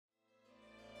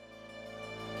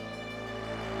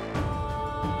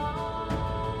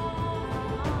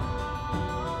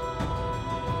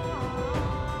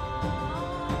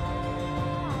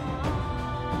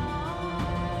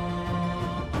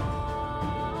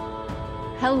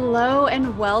Hello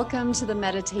and welcome to the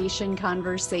Meditation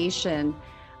Conversation.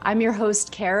 I'm your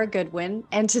host, Kara Goodwin,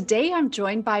 and today I'm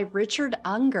joined by Richard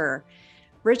Unger.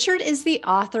 Richard is the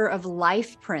author of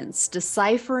Life Prints,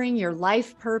 Deciphering Your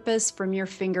Life Purpose from Your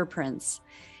Fingerprints.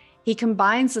 He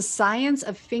combines the science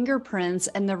of fingerprints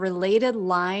and the related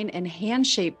line and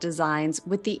hand-shaped designs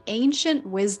with the ancient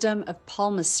wisdom of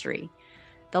palmistry.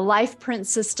 The life print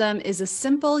system is a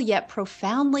simple yet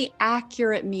profoundly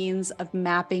accurate means of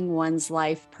mapping one's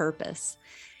life purpose.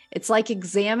 It's like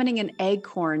examining an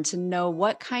acorn to know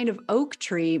what kind of oak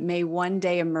tree may one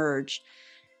day emerge.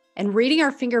 And reading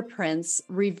our fingerprints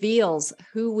reveals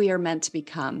who we are meant to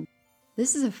become.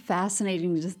 This is a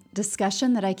fascinating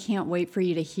discussion that I can't wait for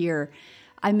you to hear.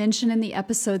 I mentioned in the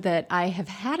episode that I have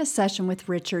had a session with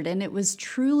Richard, and it was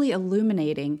truly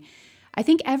illuminating. I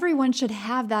think everyone should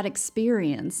have that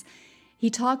experience. He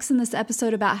talks in this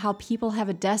episode about how people have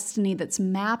a destiny that's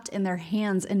mapped in their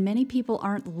hands, and many people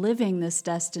aren't living this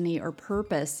destiny or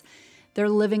purpose. They're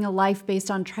living a life based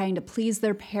on trying to please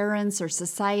their parents or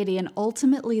society, and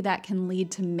ultimately that can lead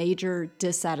to major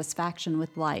dissatisfaction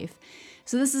with life.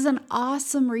 So this is an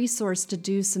awesome resource to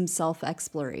do some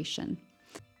self-exploration.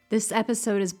 This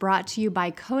episode is brought to you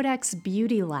by Codex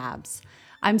Beauty Labs.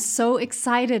 I'm so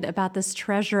excited about this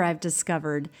treasure I've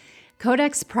discovered.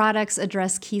 Codex products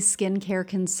address key skincare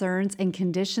concerns and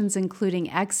conditions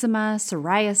including eczema,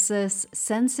 psoriasis,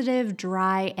 sensitive,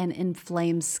 dry, and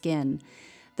inflamed skin.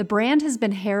 The brand has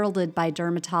been heralded by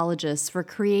dermatologists for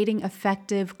creating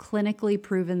effective, clinically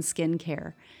proven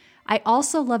skincare. I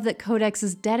also love that Codex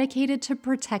is dedicated to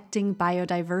protecting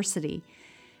biodiversity.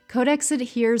 Codex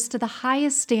adheres to the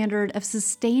highest standard of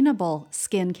sustainable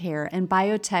skincare and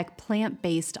biotech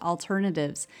plant-based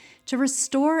alternatives to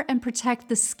restore and protect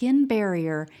the skin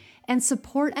barrier and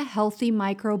support a healthy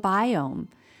microbiome.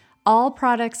 All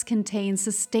products contain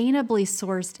sustainably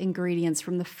sourced ingredients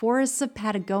from the forests of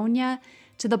Patagonia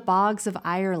to the bogs of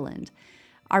Ireland,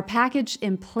 are packaged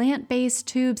in plant-based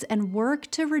tubes and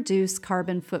work to reduce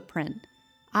carbon footprint.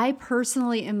 I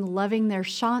personally am loving their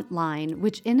Shant line,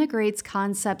 which integrates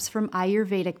concepts from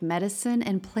Ayurvedic medicine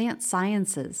and plant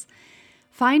sciences.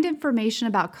 Find information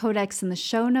about Codex in the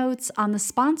show notes on the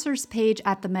sponsors page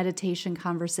at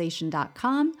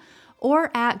themeditationconversation.com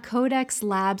or at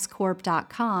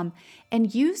codexlabscorp.com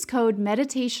and use code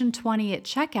MEDITATION20 at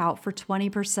checkout for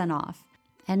 20% off.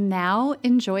 And now,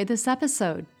 enjoy this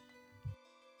episode.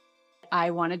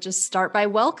 I want to just start by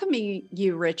welcoming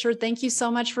you, Richard. Thank you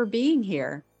so much for being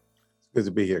here. Good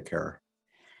to be here, Kara.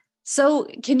 So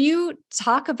can you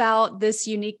talk about this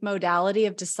unique modality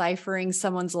of deciphering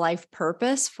someone's life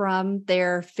purpose from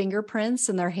their fingerprints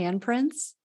and their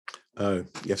handprints?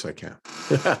 Yes, I can.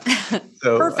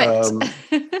 Perfect.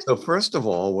 So first of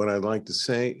all, what I'd like to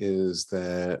say is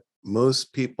that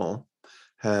most people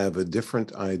have a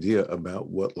different idea about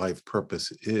what life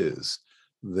purpose is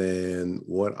than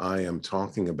what I am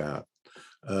talking about.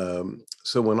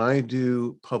 So when I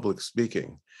do public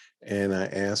speaking and I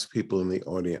ask people in the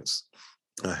audience,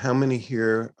 how many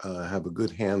here have a good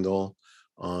handle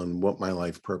on what my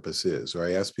life purpose is? Or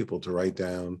I ask people to write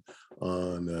down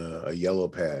on a yellow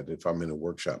pad, if I'm in a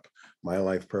workshop, my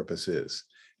life purpose is.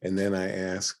 And then I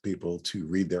ask people to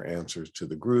read their answers to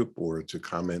the group or to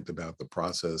comment about the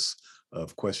process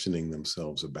of questioning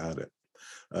themselves about it.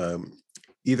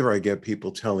 Either I get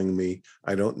people telling me,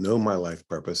 I don't know my life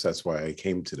purpose, that's why I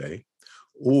came today,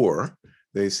 or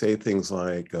they say things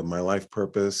like, my life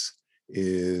purpose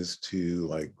is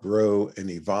to grow and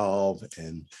evolve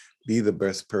and be the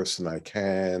best person I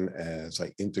can as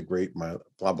I integrate my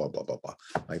blah, blah, blah, blah, blah.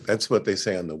 That's what they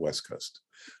say on the West Coast.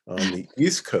 On the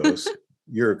East Coast,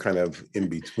 you're kind of in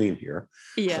between here.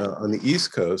 Yeah. On the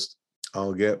East Coast,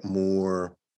 I'll get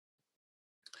more,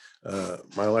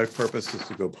 my life purpose is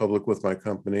to go public with my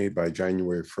company by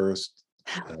January 1st,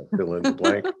 fill in the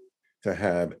blank, to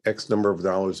have X number of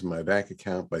dollars in my bank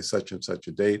account by such and such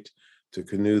a date, to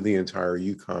canoe the entire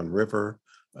Yukon River,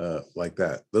 like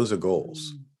that. Those are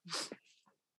goals.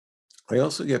 I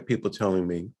also get people telling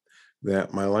me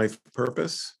that my life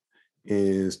purpose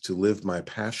is to live my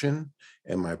passion,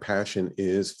 and my passion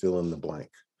is fill in the blank.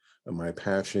 And my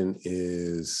passion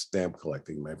is stamp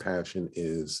collecting. My passion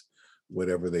is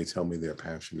whatever they tell me their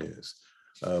passion is.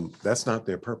 That's not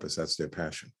their purpose, that's their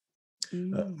passion.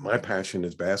 My passion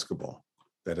is basketball.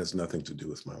 That has nothing to do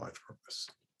with my life purpose.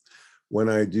 When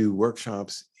I do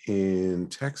workshops in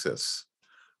Texas,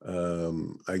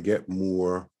 I get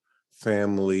more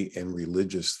family and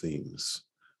religious themes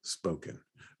spoken.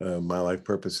 My life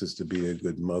purpose is to be a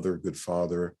good mother, good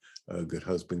father, a good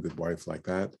husband, good wife, like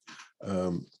that.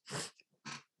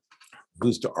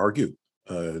 Who's to argue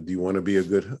Do you want to be a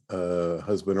good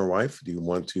husband or wife? Do you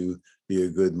want to be a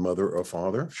good mother or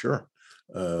father? Sure.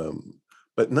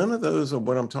 But none of those are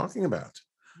what I'm talking about.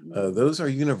 Those are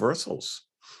universals.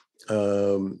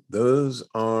 Those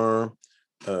are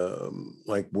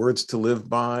like words to live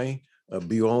by,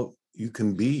 be all you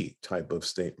can be type of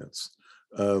statements.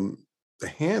 The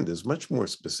hand is much more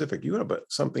specific. You have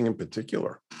something in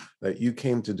particular that you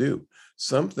came to do,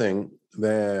 something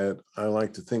that I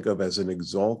like to think of as an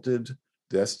exalted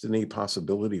destiny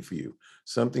possibility for you,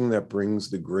 something that brings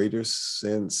the greater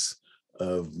sense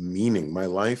of meaning. My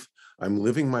life, I'm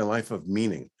living my life of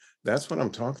meaning. That's what I'm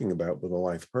talking about with a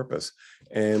life purpose.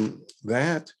 And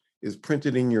that is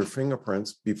printed in your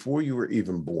fingerprints before you were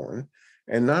even born.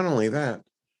 And not only that,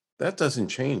 that doesn't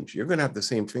change. You're going to have the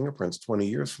same fingerprints 20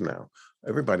 years from now.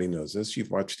 Everybody knows this.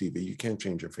 You've watched TV. You can't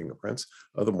change your fingerprints.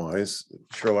 Otherwise,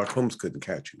 Sherlock Holmes couldn't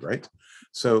catch you, right?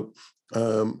 So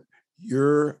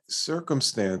your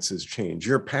circumstances change.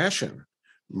 Your passion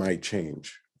might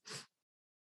change.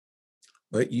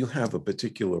 But you have a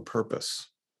particular purpose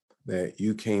that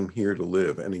you came here to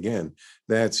live. And again,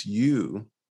 that's you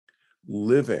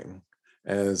living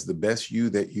as the best you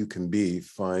that you can be,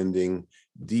 finding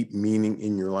deep meaning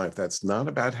in your life. That's not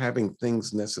about having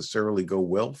things necessarily go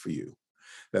well for you.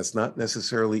 That's not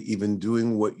necessarily even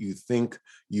doing what you think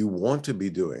you want to be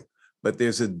doing, but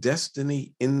there's a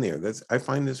destiny in there. I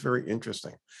find this very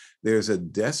interesting. There's a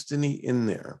destiny in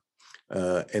there,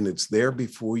 and it's there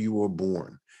before you were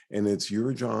born. And it's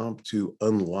your job to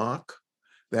unlock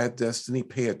that destiny,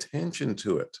 pay attention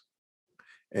to it,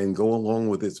 and go along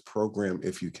with its program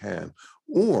if you can,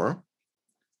 or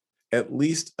at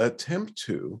least attempt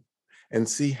to, and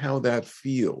see how that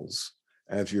feels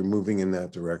as you're moving in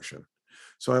that direction.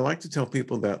 So I like to tell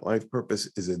people that life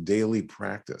purpose is a daily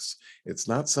practice. It's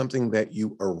not something that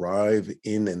you arrive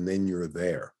in and then you're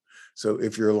there. So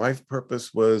if your life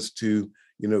purpose was to,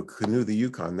 canoe the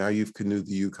Yukon, now you've canoed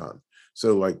the Yukon.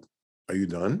 So like, are you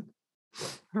done?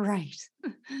 Right.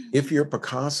 If you're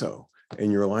Picasso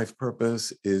and your life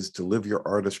purpose is to live your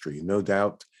artistry, no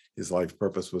doubt his life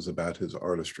purpose was about his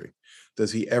artistry.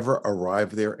 Does he ever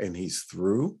arrive there and he's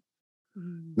through?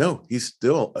 No, he's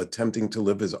still attempting to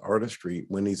live his artistry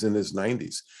when he's in his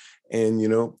 90s. And,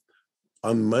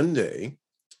 on Monday,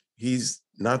 he's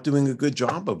not doing a good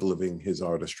job of living his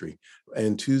artistry.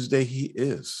 And Tuesday, he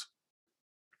is.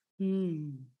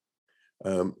 It's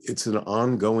an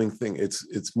ongoing thing.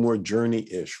 It's more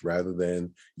journey-ish rather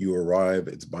than you arrive,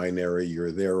 it's binary,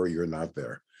 you're there or you're not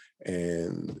there.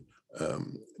 And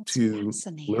to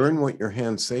learn what your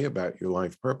hands say about your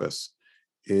life purpose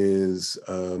is,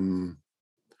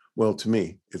 well, to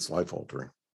me, it's life-altering.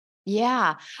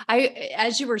 Yeah.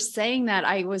 As you were saying that,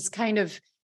 I was kind of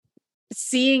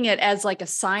seeing it as like a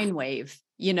sine wave,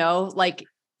 like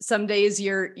some days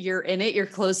you're in it, you're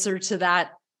closer to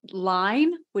that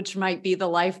line, which might be the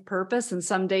life purpose. And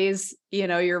some days,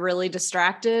 you're really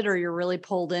distracted or you're really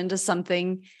pulled into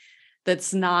something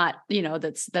that's not,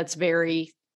 that's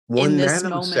very in this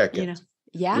moment,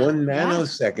 Yeah. 1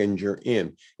 nanosecond you're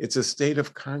in. It's a state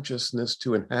of consciousness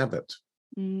to inhabit.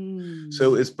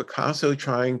 So is Picasso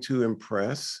trying to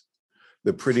impress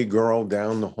the pretty girl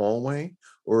down the hallway,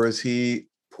 or is he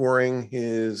pouring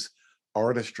his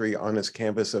artistry on his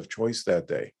canvas of choice that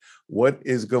day?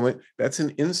 That's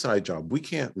an inside job. We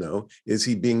can't know. Is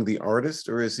he being the artist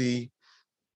or is he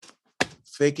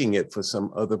faking it for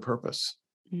some other purpose?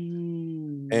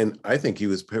 And I think he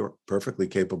was perfectly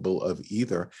capable of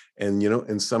either. And,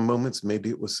 in some moments, maybe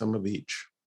it was some of each.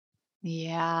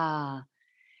 Yeah.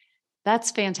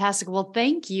 That's fantastic. Well,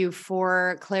 thank you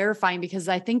for clarifying, because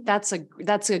I think that's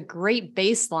a great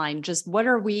baseline. Just what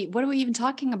are we even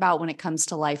talking about when it comes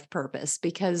to life purpose?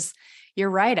 Because you're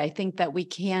right. I think that we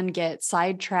can get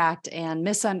sidetracked and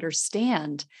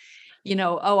misunderstand,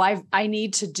 I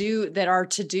need to do that. Our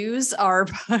to-dos are,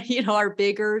 our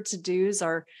bigger to-dos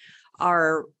are,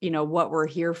 what we're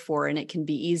here for. And it can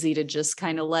be easy to just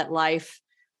kind of let life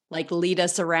like lead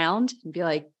us around and be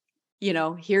like,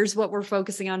 here's what we're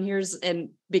focusing on. And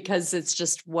because it's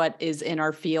just what is in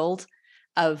our field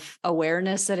of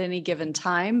awareness at any given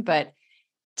time. But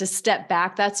to step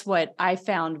back, that's what I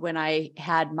found when I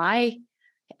had my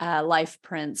life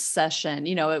prints session.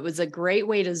 It was a great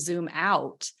way to zoom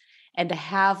out and to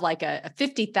have like a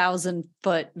 50,000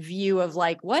 foot view of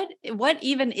like, what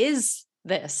even is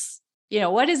this?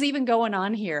 What is even going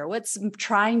on here? What's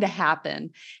trying to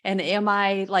happen? And am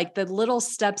I like the little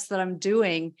steps that I'm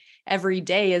doing every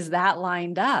day, is that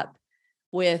lined up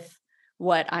with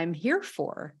what I'm here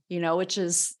for, which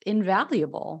is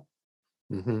invaluable.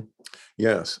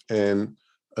 Yes. And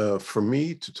for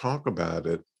me to talk about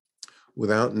it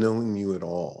without knowing you at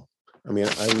all, I mean,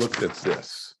 I looked at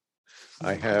this.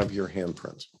 I have your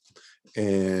handprint,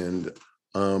 and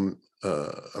I'm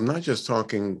not just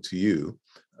talking to you.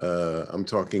 I'm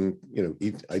talking,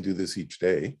 I do this each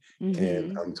day, and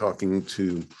Mm-hmm. I'm talking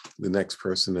to the next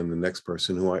person and the next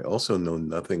person who I also know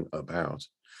nothing about.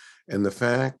 And the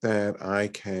fact that I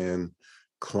can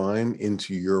climb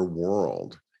into your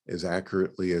world as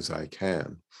accurately as I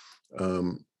can,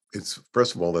 um, it's,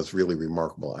 first of all, that's really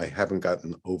remarkable. I haven't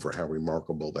gotten over how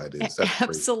remarkable that is. That's crazy.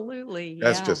 Absolutely.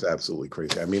 That's Yeah. just absolutely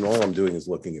crazy. I mean, all I'm doing is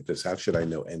looking at this. How should I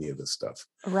know any of this stuff?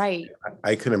 Right.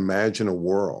 I can imagine a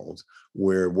world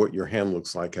where what your hand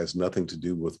looks like has nothing to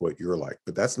do with what you're like,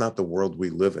 but that's not the world we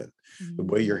live in. The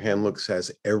way your hand looks has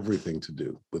everything to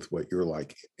do with what you're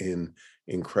like in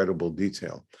incredible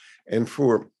detail. And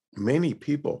for many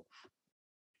people,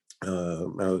 I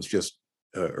was just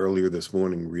earlier this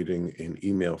morning reading an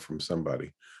email from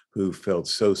somebody who felt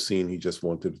so seen. He just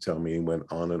wanted to tell me, and went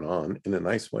on and on in a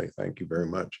nice way. Thank you very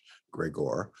much,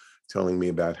 Gregor, telling me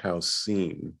about how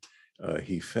seen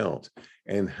he felt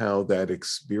and how that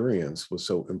experience was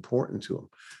so important to him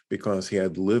because he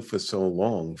had lived for so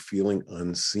long feeling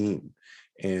unseen.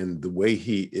 And the way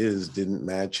he is didn't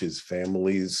match his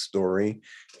family's story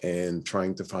and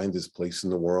trying to find his place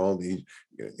in the world.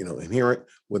 And here,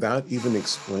 without even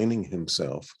explaining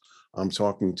himself, I'm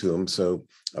talking to him. So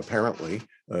apparently,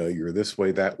 you're this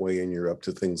way, that way, and you're up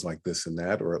to things like this and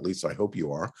that, or at least I hope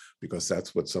you are, because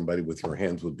that's what somebody with your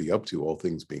hands would be up to, all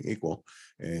things being equal.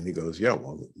 And he goes, yeah,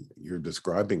 well, you're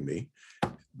describing me.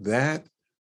 That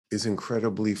is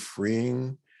incredibly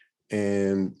freeing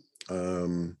and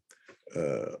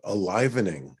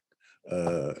enlivening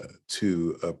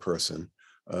to a person.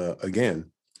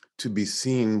 Again, to be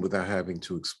seen without having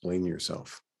to explain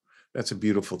yourself. That's a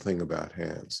beautiful thing about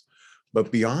hands.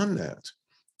 But beyond that,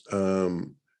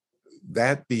 um,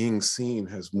 that being seen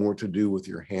has more to do with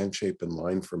your hand shape and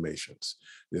line formations.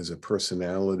 There's a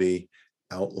personality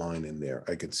outline in there.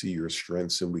 I could see your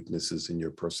strengths and weaknesses in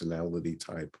your personality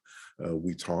type.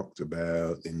 We talked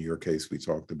about, in your case, we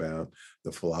talked about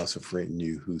the philosopher in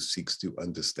you who seeks to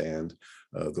understand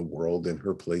the world and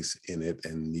her place in it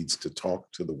and needs to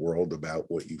talk to the world about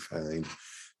what you find.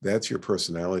 That's your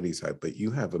personality type, but you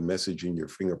have a message in your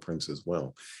fingerprints as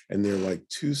well. And they're like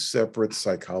two separate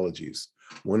psychologies.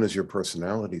 One is your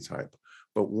personality type,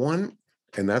 but one,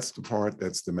 and that's the part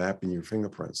that's the map in your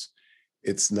fingerprints.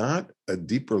 It's not a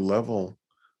deeper level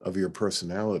of your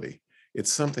personality.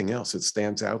 It's something else. It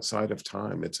stands outside of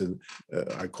time.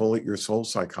 I call it your soul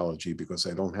psychology because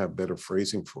I don't have better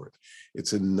phrasing for it.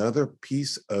 It's another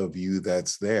piece of you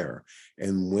that's there.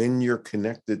 And when you're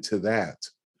connected to that,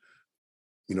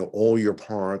 all your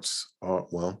parts are,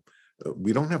 well,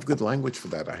 we don't have good language for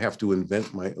that. I have to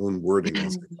invent my own wording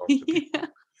as I talk to people. Yeah.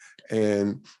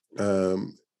 And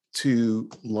to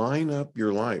line up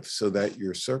your life so that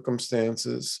your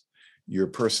circumstances, your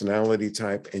personality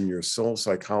type, and your soul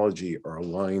psychology are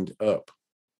lined up.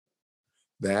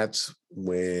 That's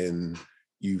when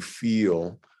you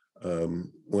feel,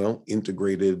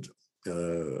 integrated,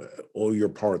 all your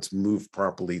parts move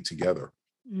properly together.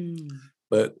 Mm.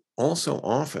 But also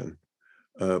often,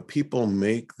 people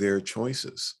make their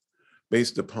choices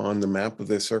based upon the map of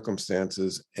their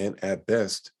circumstances and at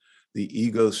best, the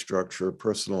ego structure,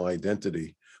 personal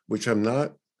identity, which I'm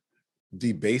not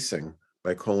debasing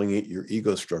by calling it your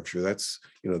ego structure. That's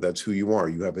who you are.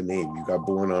 You have a name. You got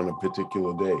born on a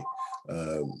particular day.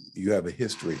 You have a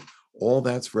history. All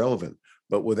that's relevant,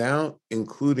 but without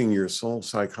including your soul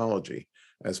psychology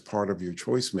as part of your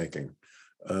choice making,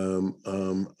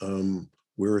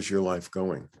 where is your life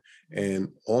going?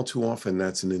 And all too often,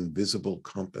 that's an invisible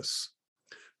compass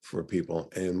for people.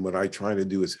 And what I try to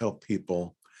do is help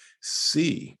people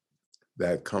see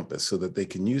that compass so that they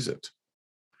can use it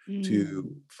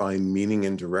to find meaning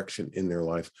and direction in their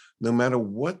life, no matter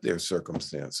what their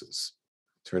circumstances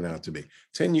turn out to be.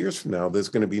 10 years from now, there's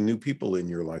going to be new people in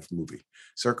your life movie,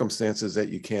 circumstances that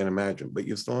you can't imagine, but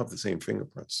you still have the same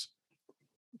fingerprints.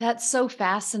 That's so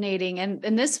fascinating.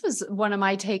 And this was one of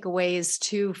my takeaways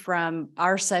too from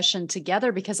our session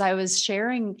together, because I was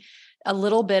sharing a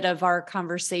little bit of our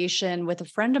conversation with a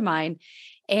friend of mine.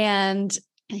 And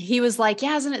he was like,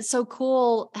 yeah, isn't it so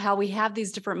cool how we have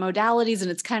these different modalities? And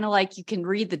it's kind of like you can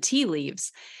read the tea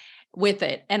leaves with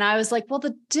it. And I was like, well,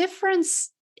 the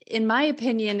difference, in my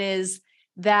opinion, is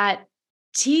that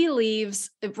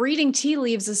reading tea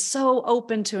leaves is so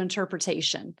open to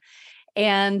interpretation.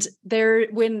 And there,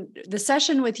 when the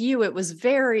session with you, it was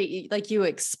very, like you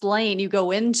explain, you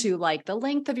go into like the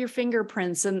length of your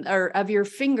fingerprints and or of your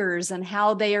fingers and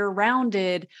how they are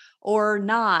rounded or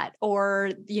not,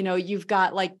 or, you know, you've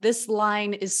got like this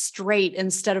line is straight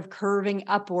instead of curving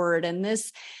upward. And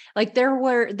this, like there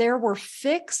were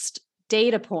fixed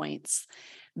data points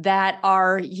that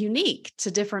are unique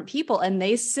to different people and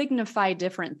they signify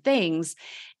different things.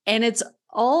 And it's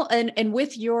all, and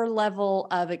with your level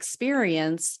of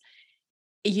experience,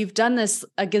 you've done this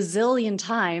a gazillion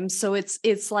times. So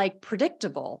it's like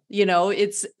predictable, you know,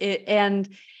 and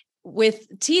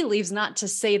with tea leaves, not to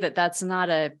say that that's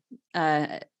not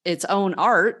its own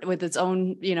art with its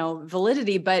own, you know,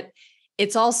 validity, but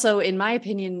it's also, in my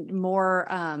opinion, more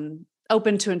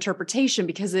open to interpretation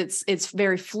because it's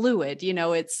very fluid. You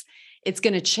know, it's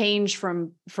going to change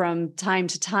from time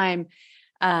to time.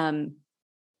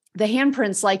 The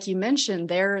handprints, like you mentioned,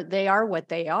 they are what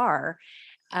they are.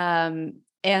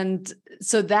 And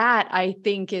so that I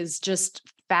think is just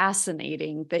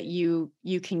fascinating that you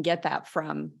can get that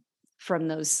from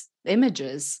those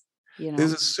images, you know.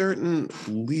 There's a certain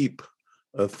leap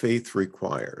of faith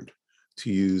required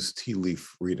to use tea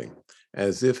leaf reading,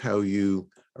 as if how you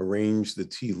arrange the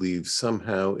tea leaves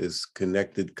somehow is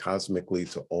connected cosmically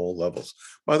to all levels.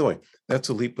 By the way, that's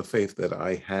a leap of faith that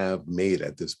I have made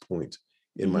at this point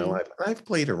in my life. I've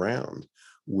played around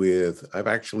with, I've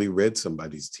actually read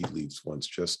somebody's tea leaves once.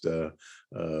 Just,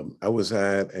 I was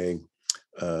at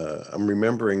I'm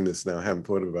remembering this now, I haven't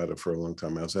thought about it for a long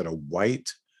time. I was at a white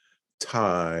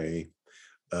tie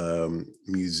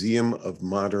Museum of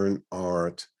Modern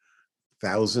Art,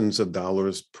 thousands of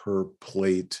dollars per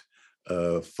plate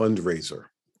fundraiser.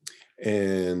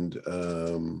 And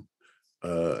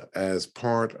as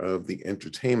part of the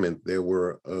entertainment, there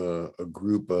were a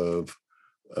group of,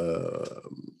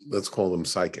 let's call them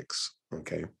psychics,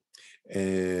 okay?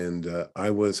 And I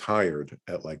was hired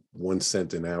at like 1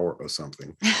 cent an hour or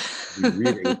something, to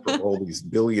be reading for all these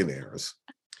billionaires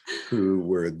who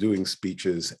were doing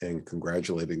speeches and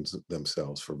congratulating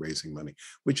themselves for raising money,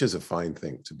 which is a fine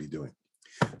thing to be doing.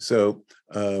 So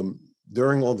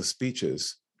during all the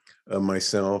speeches,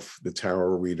 myself, the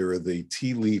tarot reader, the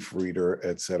tea leaf reader,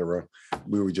 etc.,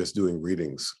 we were just doing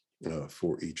readings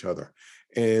for each other.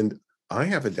 And I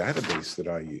have a database that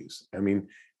I use. I mean,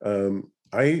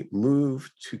 I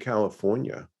moved to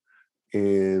California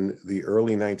in the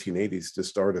early 1980s to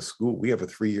start a school. We have a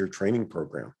 3-year training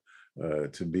program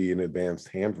to be an advanced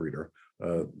hand reader.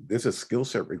 There's a skill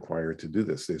set required to do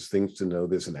this. There's things to know.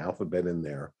 There's an alphabet in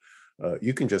there.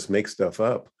 You can just make stuff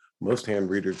up. Most hand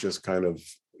readers just kind of,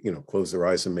 you know, close their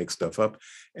eyes and make stuff up.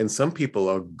 And some people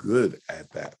are good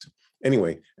at that.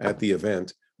 Anyway, at the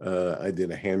event, I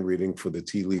did a hand reading for the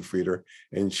tea leaf reader,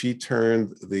 and she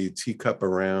turned the teacup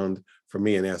around for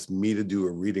me and asked me to do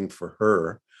a reading for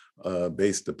her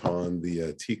based upon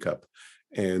the teacup.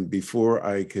 And before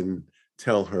I can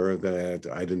tell her that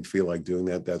I didn't feel like doing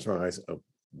that, that's why I said,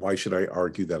 why should I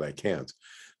argue that I can't?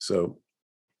 So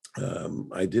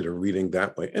I did a reading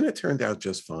that way, and it turned out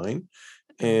just fine.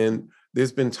 And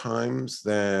there's been times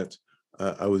that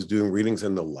I was doing readings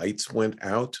and the lights went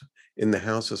out in the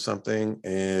house or something,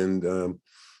 and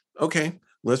okay,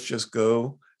 let's just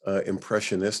go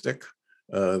impressionistic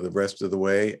the rest of the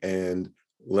way. And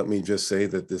let me just say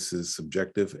that this is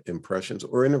subjective impressions,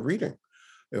 or in a reading.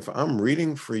 If I'm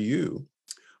reading for you,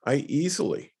 I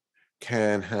easily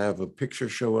can have a picture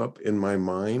show up in my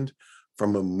mind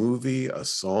from a movie, a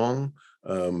song,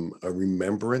 a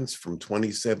remembrance from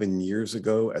 27 years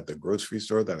ago at the grocery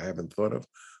store that I haven't thought of.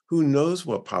 Who knows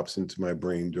what pops into my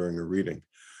brain during a reading?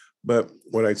 But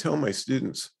what I tell my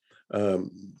students, you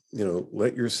know,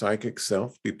 let your psychic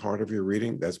self be part of your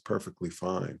reading. That's perfectly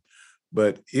fine.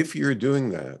 But if you're doing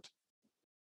that,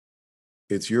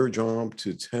 it's your job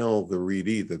to tell the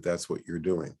readee that that's what you're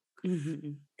doing.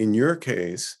 Mm-hmm. In your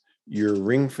case, your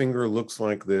ring finger looks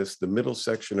like this. The middle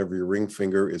section of your ring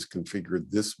finger is configured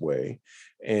this way.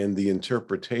 And the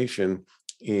interpretation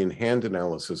in hand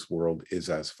analysis world is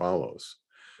as follows.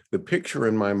 The picture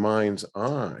in my mind's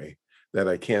eye that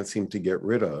I can't seem to get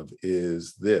rid of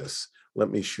is this. Let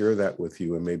me share that with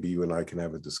you, and maybe you and I can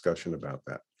have a discussion about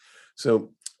that.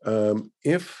 So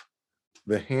if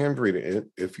the hand reading,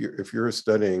 if you're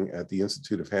studying at the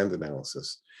Institute of Hand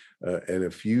Analysis, and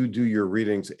if you do your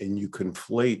readings and you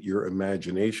conflate your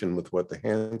imagination with what the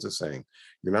hands are saying,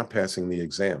 you're not passing the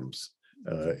exams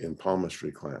in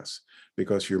palmistry class,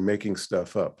 because you're making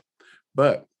stuff up.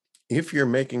 But if you're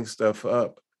making stuff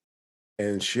up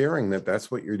and sharing that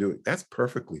that's what you're doing, that's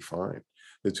perfectly fine.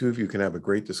 The two of you can have a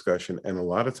great discussion. And a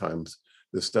lot of times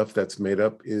the stuff that's made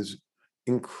up is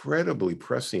incredibly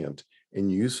prescient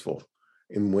and useful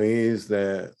in ways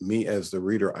that me as the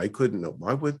reader, I couldn't know.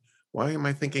 Why am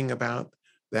I thinking about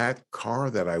that car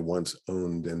that I once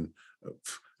owned? And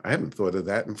I haven't thought of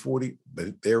that in 40,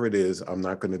 but there it is. I'm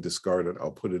not going to discard it.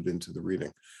 I'll put it into the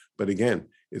reading. But again,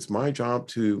 it's my job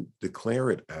to declare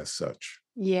it as such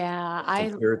Yeah,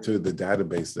 compared to the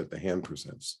database that the hand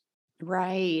presents.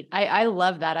 right. I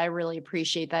love that. I really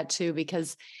appreciate that too,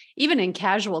 because even in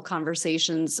casual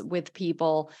conversations with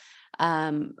people,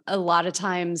 a lot of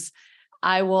times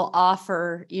I will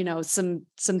offer, some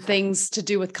things to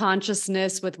do with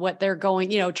consciousness, with what they're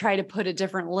going, try to put a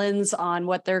different lens on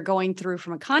what they're going through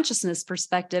from a consciousness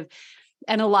perspective.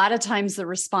 And a lot of times the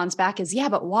response back is, yeah,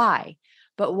 but why?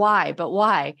 But why? But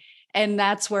why? And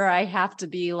that's where I have to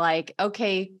be like,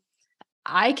 okay,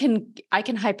 I can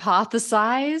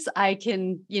hypothesize. I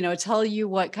can, tell you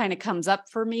what kind of comes up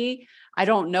for me. I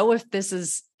don't know if this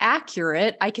is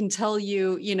accurate. I can tell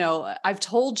you, I've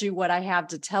told you what I have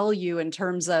to tell you in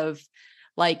terms of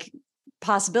like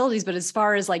possibilities, but as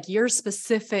far as like your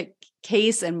specific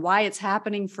case and why it's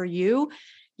happening for you,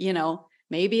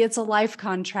 maybe it's a life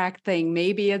contract thing,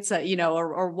 maybe it's a,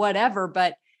 or whatever,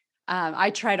 but I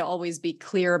try to always be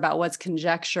clear about what's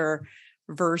conjecture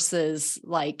versus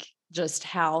like just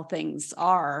how things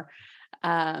are.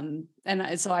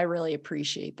 So I really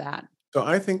appreciate that. So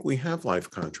I think we have life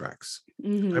contracts. I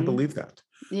Hmm. believe that.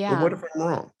 But Yeah. what if I'm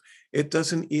wrong? It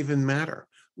doesn't even matter.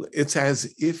 It's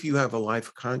as if you have a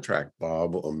life contract,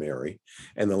 Bob or Mary,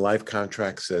 and the life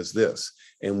contract says this.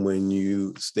 And when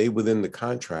you stay within the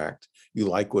contract, you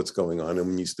like what's going on. And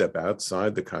when you step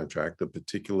outside the contract, a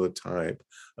particular type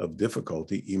of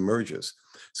difficulty emerges.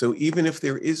 So even if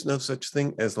there is no such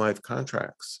thing as life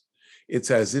contracts,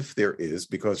 it's as if there is,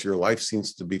 because your life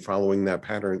seems to be following that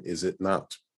pattern, is it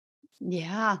not?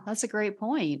 Yeah. That's a great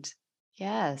point.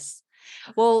 Yes.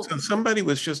 Well, So somebody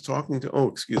was just talking to, oh,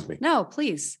 excuse me. no,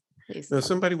 please, please. No,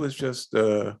 somebody was just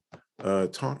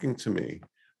talking to me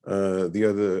the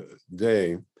other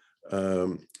day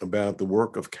about the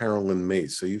work of Carolyn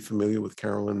Mace. Are you familiar with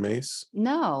Carolyn Mace?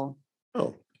 No.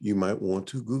 Oh, you might want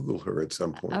to Google her at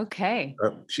some point. Okay.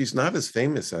 She's not as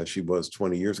famous as she was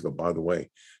 20 years ago, by the way.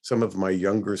 Some of my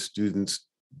younger students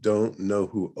don't know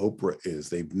who Oprah is.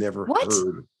 They've never What?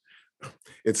 heard.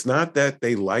 It's not that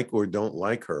they like or don't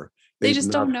like her. They They've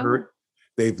just not don't heard. know.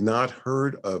 They've not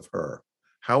heard of her.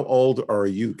 How old are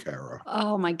you, Kara?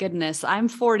 Oh my goodness. I'm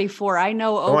 44. I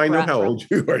know Oh, I know Oprah. how old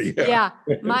you are. Yeah.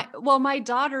 Yeah. My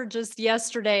daughter just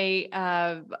yesterday,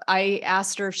 I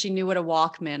asked her if she knew what a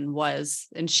Walkman was,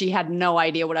 and she had no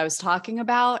idea what I was talking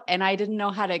about. And I didn't know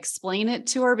how to explain it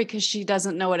to her because she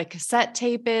doesn't know what a cassette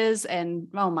tape is. And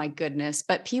oh my goodness,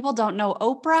 but people don't know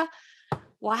Oprah.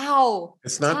 Wow.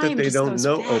 It's not that Time they just don't goes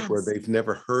know Oprah. fast. They've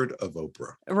never heard of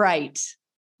Oprah. Right.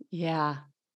 Yeah.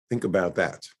 Think about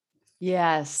that.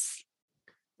 Yes.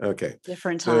 Okay.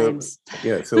 Different So, times.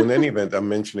 yeah. So, in any event, I'm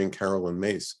mentioning Carolyn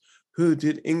Mace, who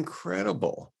did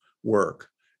incredible work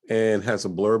and has a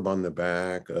blurb on the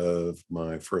back of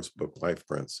my first book, Life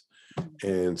Prints.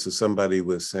 And so somebody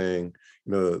was saying,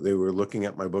 they were looking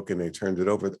at my book and they turned it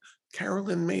over.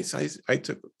 Carolyn Mace, I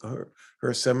took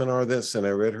her seminar this and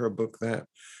I read her book that.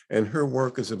 And her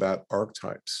work is about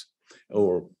archetypes,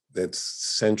 or that's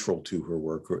central to her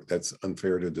work. Or that's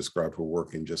unfair to describe her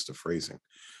work in just a phrasing.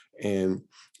 And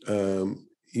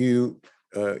you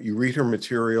read her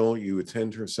material, you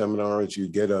attend her seminars, you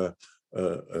get a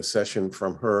session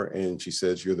from her, and she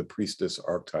says you're the priestess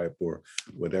archetype or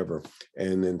whatever,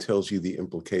 and then tells you the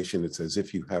implication. It's as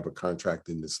if you have a contract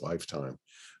in this lifetime,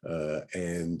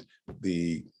 and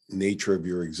the nature of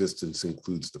your existence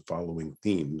includes the following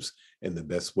themes, and the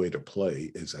best way to play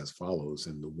is as follows,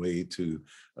 and the way to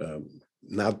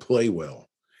not play well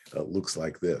looks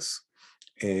like this.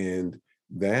 And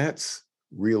that's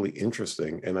really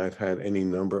interesting. And I've had any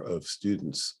number of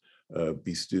students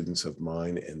be students of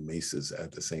mine and Mace's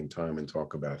at the same time and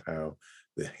talk about how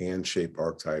the hand-shaped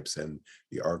archetypes and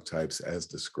the archetypes as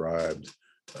described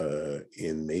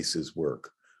in Mace's work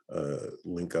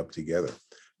link up together.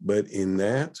 But in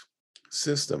that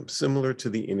system, similar to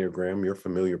the Enneagram, you're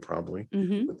familiar probably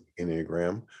Hmm. with the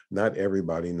Enneagram. Not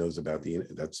everybody knows about the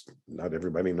Enneagram,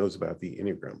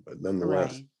 but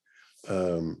nonetheless,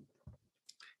 Right.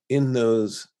 in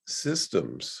those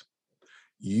systems,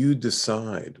 you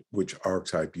decide which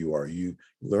archetype you are. You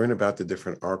learn about the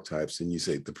different archetypes and you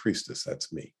say, the priestess,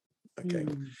 that's me. Okay.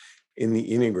 Mm. In the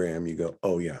Enneagram, you go,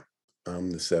 oh yeah,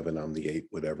 I'm the 7, I'm the 8,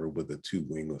 whatever, with a 2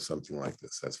 wing or something like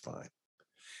this. That's fine.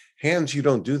 Hands, you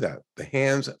don't do that. The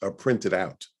hands are printed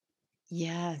out. You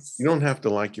Yes. don't have to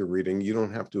like your reading. You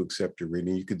don't have to accept your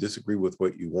reading. You could disagree with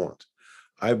what you want.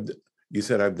 I've You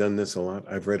said I've done this a lot.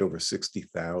 I've read over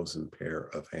 60,000 pair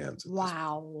of hands at this.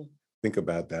 Wow. Think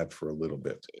about that for a little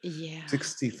bit. Yeah.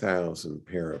 60,000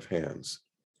 pair of hands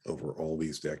over all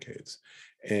these decades.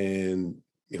 And,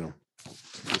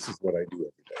 this is what I do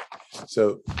every day.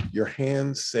 So your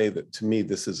hands say that to me,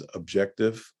 this is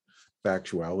objective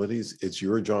factualities. It's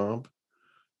your job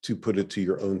to put it to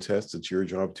your own test. It's your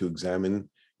job to examine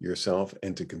yourself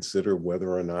and to consider whether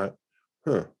or not,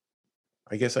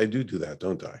 I guess I do that,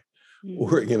 don't I?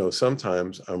 Or,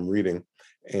 sometimes I'm reading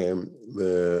and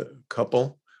the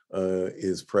couple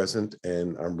is present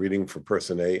and I'm reading for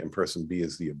person A and person B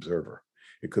is the observer.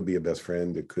 It could be a best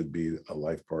friend. It could be a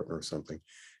life partner or something.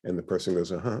 And the person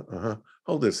goes,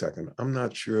 hold it a second. I'm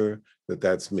not sure that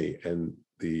that's me. And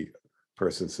the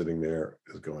person sitting there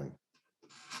is going,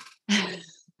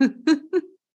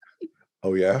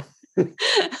 oh, yeah.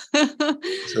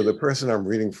 So the person I'm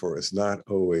reading for is not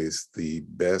always the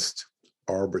best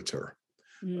arbiter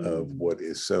of what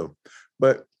is so.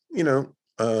 But,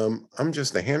 I'm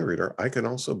just a hand reader. I can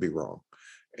also be wrong.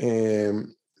 And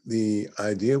the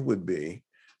idea would be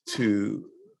to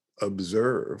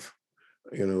observe,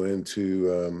 and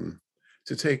to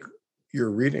take your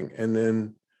reading and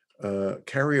then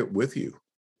carry it with you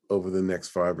over the next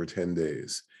 5 or 10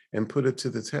 days and put it to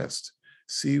the test.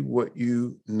 See what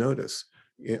you notice.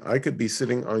 I could be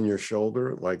sitting on your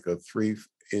shoulder like a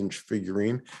 3-inch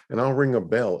figurine, and I'll ring a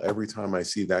bell every time I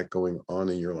see that going on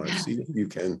in your life. See if you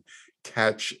can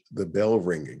catch the bell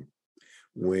ringing.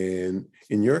 When,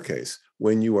 in your case,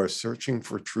 when you are searching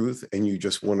for truth and you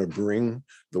just want to bring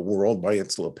the world by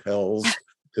its lapels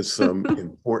to some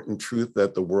important truth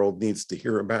that the world needs to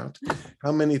hear about,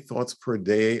 how many thoughts per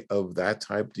day of that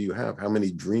type do you have? How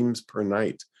many dreams per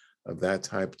night of that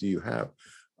type do you have?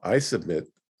 I submit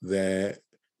that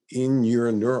in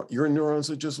your neurons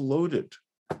are just loaded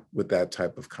with that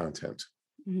type of content.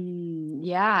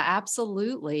 Yeah,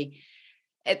 absolutely.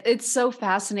 It's so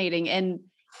fascinating. And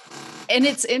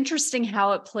it's interesting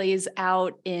how it plays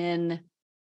out in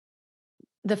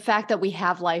the fact that we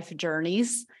have life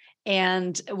journeys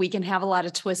and we can have a lot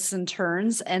of twists and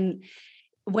turns. And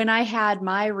when I had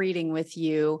my reading with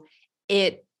you,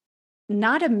 it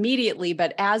not immediately,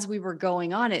 but as we were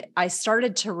going on it, I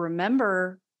started to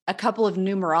remember a couple of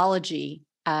numerology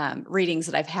readings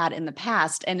that I've had in the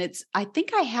past. And I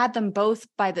think I had them both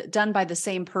done by the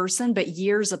same person, but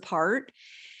years apart.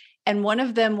 And one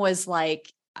of them was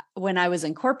like, when I was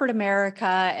in corporate America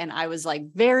and I was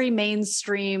like very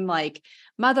mainstream, like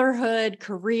motherhood,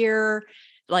 career,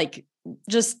 like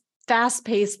just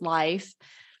fast-paced life.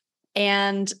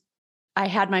 And I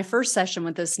had my first session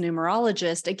with this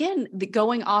numerologist, again,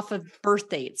 going off of birth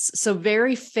dates. So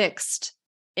very fixed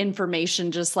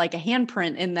information, just like a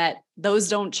handprint in that those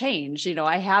don't change.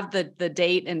 I have the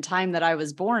date and time that I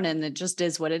was born and it just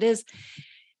is what it is.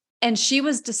 And she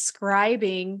was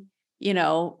describing,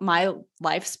 my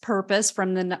life's purpose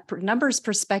from the numbers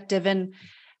perspective. And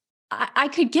I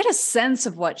could get a sense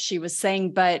of what she was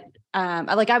saying, but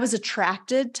I was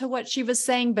attracted to what she was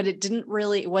saying, but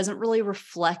it wasn't really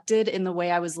reflected in the way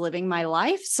I was living my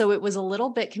life. So it was a little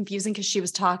bit confusing because she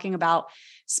was talking about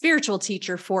spiritual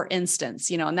teacher, for instance,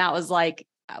 and that was like,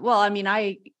 well, I mean,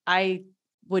 I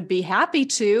would be happy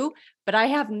to, but I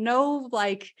have no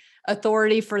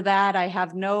authority for that. I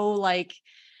have no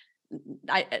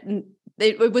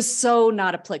it was so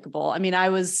not applicable. I mean, I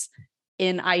was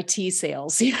in IT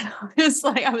sales, it's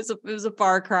like it was a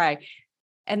far cry.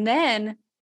 And then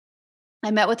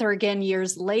I met with her again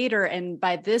years later. And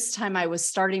by this time I was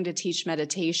starting to teach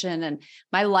meditation and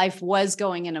my life was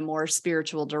going in a more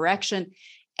spiritual direction.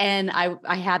 And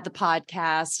I had the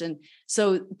podcast. And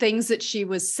so things that she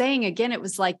was saying, again, it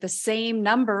was like the same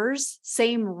numbers,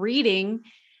 same reading,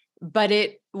 but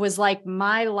it was like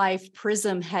my life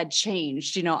prism had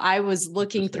changed. I was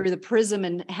looking through the prism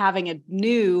and having a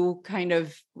new kind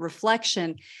of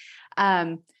reflection.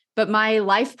 But my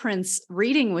life prints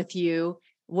reading with you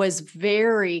was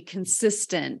very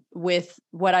consistent with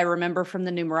what I remember from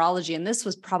the numerology. And this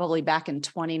was probably back in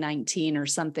 2019 or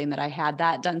something that I had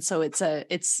that done. So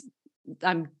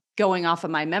I'm going off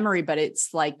of my memory, but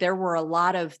it's like there were a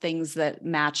lot of things that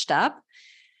matched up.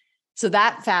 So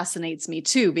that fascinates me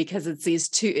too, because it's these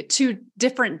two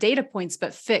different data points,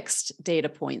 but fixed data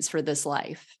points for this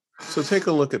life. So take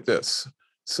a look at this.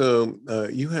 So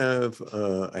you have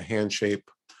a hand shape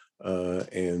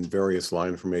and various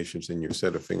line formations in your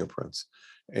set of fingerprints.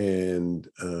 And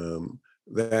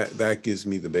that gives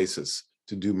me the basis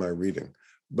to do my reading.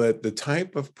 But the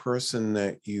type of person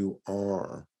that you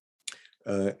are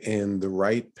and the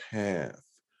right path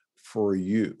for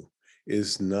you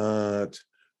is not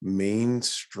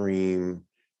mainstream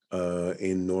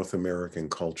in North American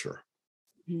culture.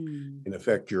 Hmm. In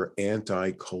effect, you're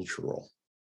anti-cultural.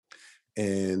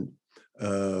 And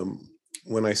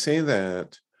when I say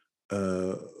that,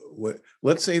 uh,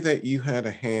 let's say that you had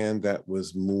a hand that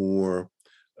was more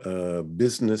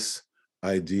business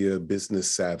idea, business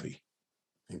savvy.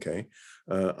 Okay.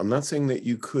 I'm not saying that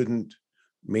you couldn't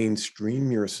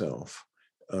mainstream yourself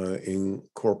in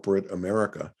corporate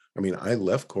America. I mean, I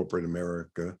left corporate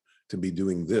America to be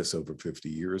doing this over 50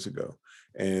 years ago.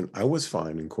 And I was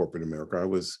fine in corporate America. I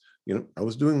was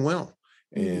doing well.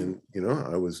 Hmm. And,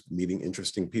 I was meeting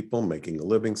interesting people, making a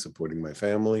living, supporting my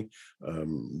family,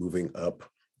 moving up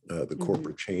the Hmm.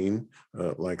 corporate chain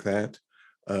like that.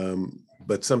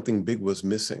 But something big was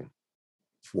missing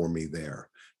for me there.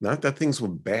 Not that things were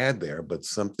bad there, but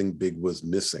something big was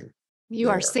missing You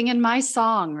are there. singing my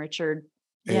song, Richard.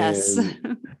 Yes.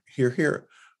 And here,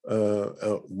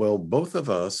 well, both of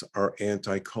us are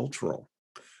anti-cultural.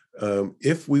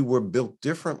 If we were built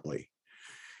differently,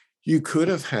 you could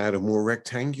have had a more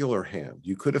rectangular hand.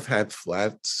 You could have had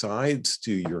flat sides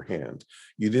to your hand.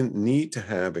 You didn't need to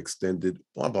have extended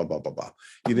blah, blah, blah, blah, blah.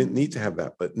 You didn't need to have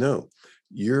that. But no,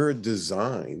 your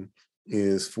design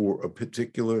is for a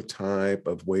particular type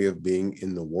of way of being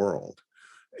in the world.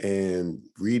 And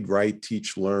read, write,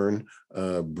 teach, learn,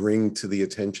 bring to the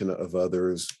attention of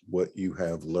others what you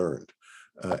have learned,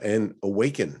 and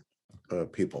awaken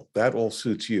people. That all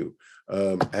suits you.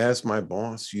 As my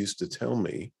boss used to tell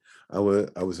me, I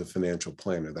was a financial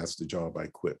planner. That's the job I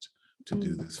quit to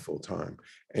do Mm. this full time.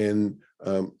 And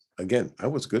again, I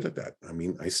was good at that. I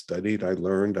mean, I studied, I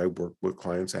learned, I worked with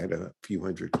clients. I had a few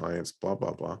hundred clients, blah,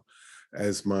 blah, blah.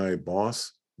 As my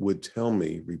boss would tell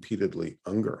me repeatedly,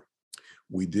 Unger,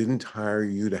 we didn't hire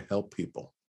you to help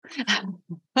people.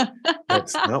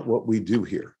 That's not what we do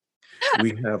here. We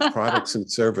have products and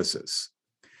services.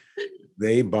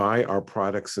 They buy our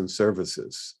products and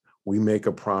services. We make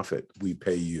a profit. We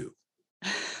pay you.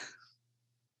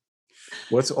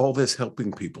 What's all this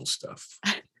helping people stuff?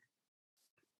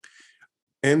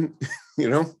 And, you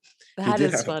know, he That did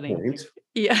is have a funny. point.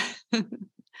 Yeah. He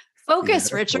Focus,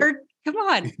 had a point. Richard. Come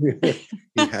on.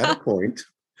 He had a point.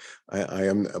 I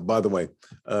am, by the way,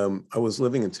 I was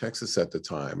living in Texas at the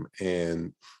time,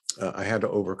 and I had to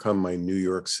overcome my New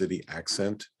York City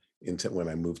accent when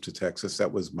I moved to Texas.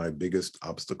 That was my biggest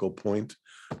obstacle point.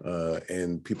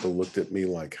 And people looked at me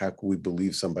like, how can we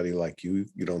believe somebody like you?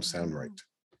 You don't sound right.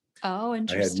 Oh, I had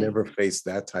interesting. never faced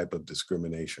that type of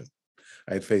discrimination.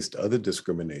 I had faced other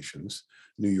discriminations.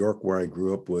 New York, where I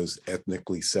grew up, was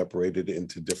ethnically separated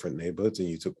into different neighborhoods, and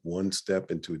you took one step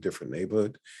into a different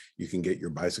neighborhood, you can get your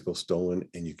bicycle stolen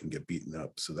and you can get beaten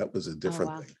up. So that was a Oh,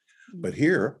 different wow. thing. But Mm.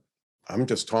 here, I'm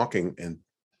just talking, and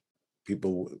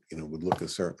people, would look a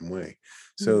certain way.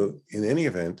 Mm. So in any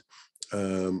event,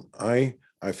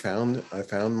 I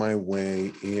found my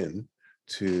way in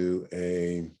to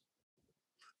a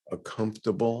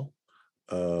comfortable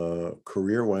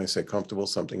career. When I say comfortable,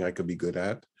 something I could be good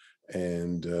at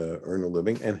and earn a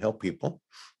living and help people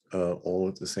all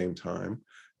at the same time.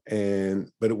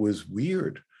 But it was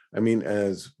weird. I mean,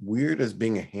 as weird as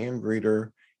being a hand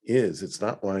reader is, it's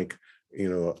not like,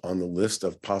 on the list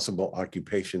of possible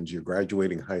occupations, you're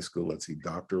graduating high school, let's see,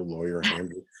 doctor, lawyer, hand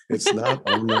reader. It's not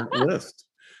on that list.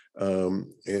 And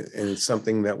it's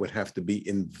something that would have to be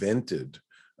invented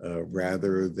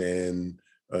rather than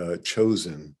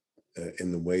chosen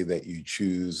in the way that you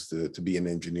choose to be an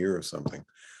engineer or something.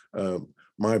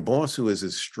 My boss, who is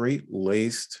as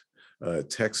straight-laced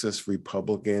Texas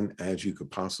Republican as you could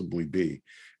possibly be,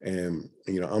 and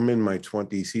I'm in my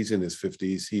 20s, he's in his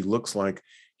 50s. He looks like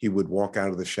he would walk out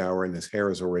of the shower and his hair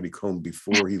is already combed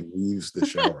before he leaves the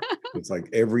shower. It's like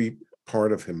every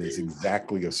part of him is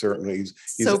exactly a certain way.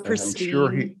 So And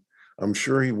pristine. I'm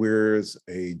sure he wears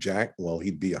a jacket. Well,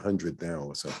 he'd be 100 now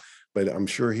or so, but I'm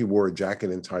sure he wore a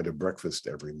jacket and tie to breakfast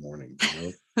every morning,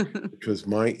 which was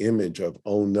my image of,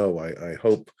 oh no, I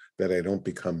hope that I don't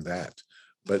become that.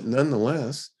 But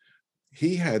nonetheless,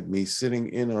 he had me sitting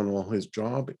in on all his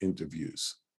job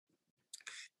interviews.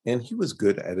 And he was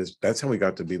good at that's how he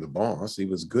got to be the boss. He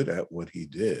was good at what he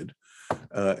did.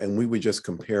 And we would just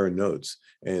compare notes,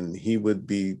 and he would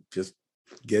be just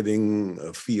getting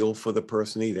a feel for the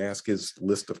person. He'd ask his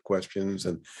list of questions,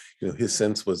 and his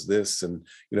sense was this. And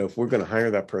if we're going to hire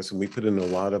that person, we put in a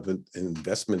lot of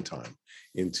investment time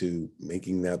into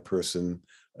making that person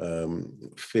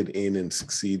fit in and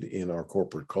succeed in our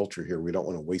corporate culture here. We don't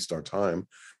want to waste our time,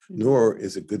 nor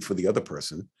is it good for the other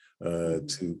person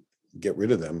to get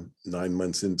rid of them 9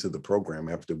 months into the program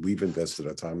after we've invested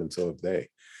our time, and so have they.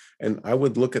 And I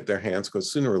would look at their hands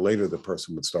because sooner or later the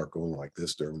person would start going like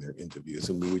this during their interviews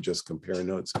and we would just compare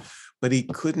notes. But he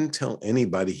couldn't tell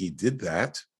anybody he did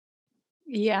that.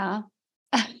 Yeah.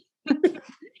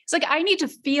 It's like, I need to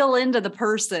feel into the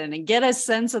person and get a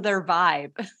sense of their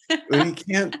vibe. Well, you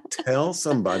can't tell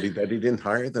somebody that he didn't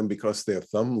hire them because their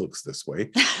thumb looks this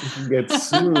way. You can get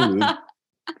sued,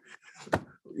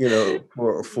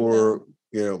 for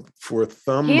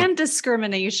Hand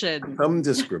discrimination. thumb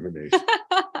discrimination.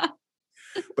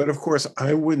 But of course,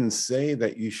 I wouldn't say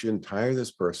that you shouldn't hire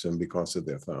this person because of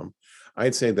their thumb.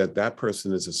 I'd say that that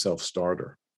person is a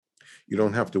self-starter. You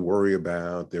don't have to worry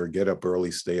about their get up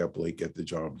early, stay up late, get the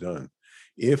job done.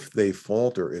 If they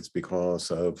falter, it's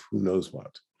because of who knows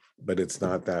what. But it's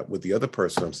not that. With the other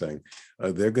person, I'm saying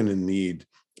they're going to need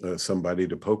somebody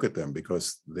to poke at them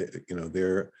because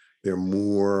they're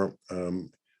more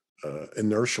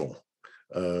inertial.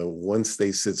 Once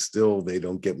they sit still, they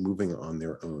don't get moving on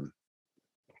their own.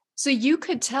 So you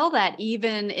could tell that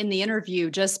even in the interview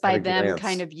just by them glance.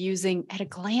 kind of using at a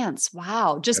glance.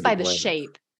 Wow. Just At a by the glance.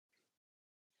 shape.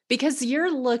 Because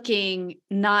you're looking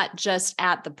not just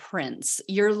at the prints,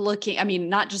 you're looking, I mean,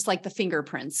 not just like the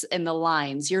fingerprints and the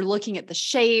lines, you're looking at the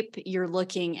shape, you're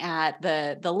looking at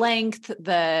the length,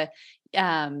 the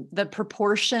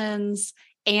proportions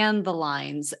and the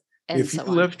lines. And If you so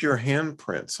on. left your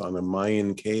handprints on a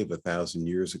Mayan cave 1,000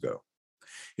 years ago,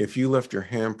 if you left your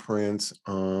handprints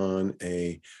on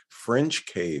a French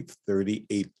cave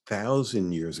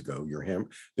 38,000 years ago,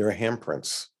 there are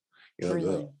handprints, Really?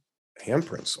 the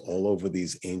handprints all over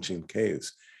these ancient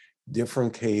caves.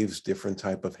 Different caves, different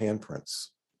type of handprints.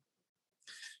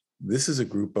 This is a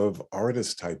group of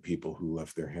artist type people who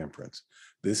left their handprints.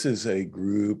 This is a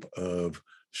group of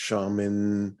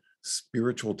shaman,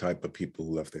 spiritual type of people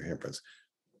who left their handprints.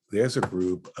 There's a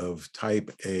group of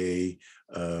type A,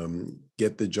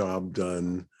 get the job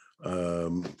done.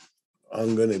 I'm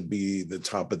going to be the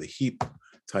top of the heap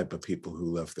type of people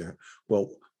who left there. Well,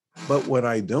 but what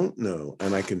I don't know,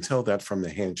 and I can tell that from the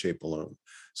hand shape alone.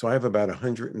 So I have about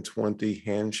 120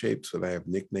 hand shapes that I have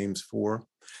nicknames for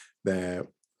that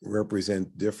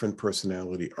represent different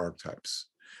personality archetypes.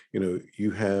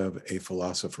 You have a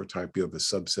philosopher type, you have a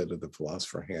subset of the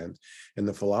philosopher hand, and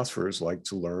the philosophers like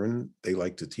to learn, they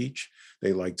like to teach,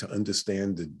 they like to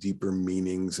understand the deeper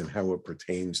meanings and how it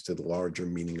pertains to the larger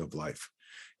meaning of life.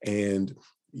 And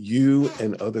you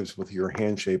and others with your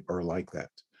hand shape are like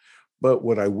that. But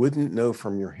what I wouldn't know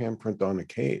from your handprint on a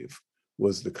cave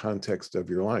was the context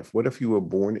of your life. What if you were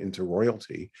born into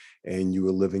royalty and you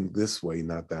were living this way,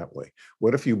 not that way?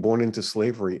 What if you were born into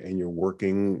slavery and you're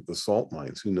working the salt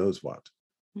mines? Who knows what?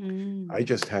 I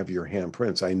just have your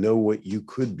handprints. I know what you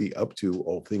could be up to,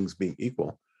 all things being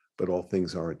equal, but all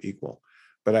things aren't equal.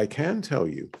 But I can tell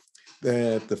you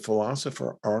that the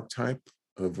philosopher archetype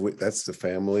that's the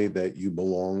family that you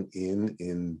belong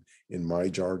in my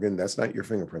jargon. That's not your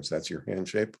fingerprints, that's your hand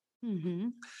shape. Mm-hmm.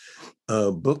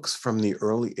 Books from the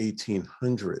early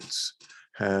 1800s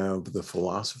have the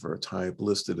philosopher type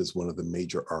listed as one of the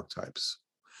major archetypes.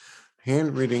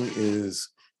 Handwriting is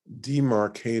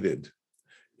demarcated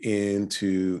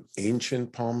into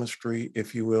ancient palmistry,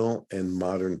 if you will, and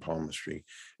modern palmistry.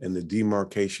 And the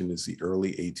demarcation is the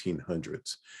early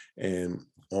 1800s. And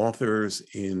authors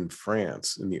in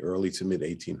France in the early to mid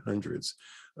 1800s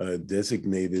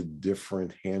designated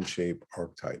different hand shape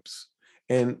archetypes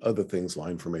and other things,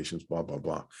 line formations, blah, blah,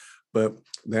 blah. But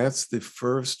that's the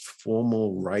first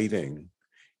formal writing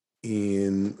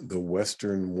in the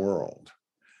Western world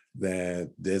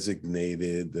that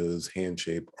designated those hand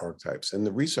shape archetypes. And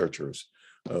the researchers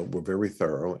were very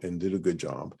thorough and did a good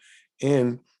job.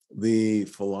 And the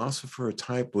philosopher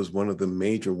type was one of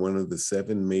the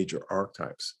 7 major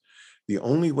archetypes. The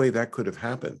only way that could have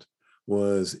happened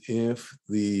was if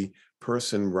the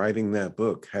person writing that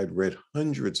book had read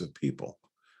hundreds of people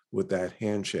with that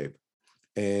hand shape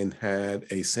and had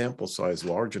a sample size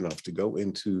large enough to go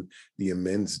into the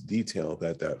immense detail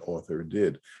that author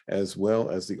did, as well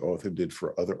as the author did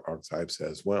for other archetypes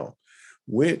as well,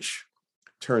 which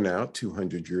turn out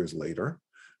 200 years later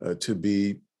to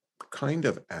be kind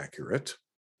of accurate,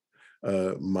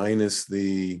 minus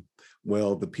the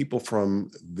people from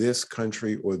this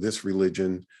country or this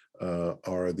religion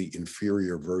are the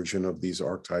inferior version of these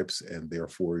archetypes, and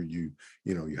therefore you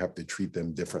have to treat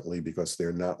them differently because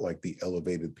they're not like the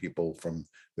elevated people from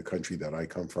the country that I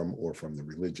come from or from the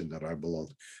religion that I belong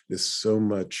to. There's so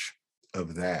much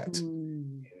of that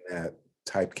in that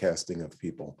typecasting of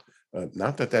people.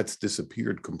 Not that that's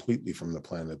disappeared completely from the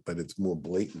planet, but it's more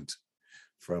blatant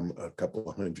from a couple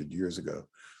of 100 years ago.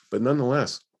 But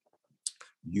nonetheless,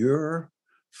 your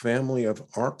family of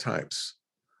archetypes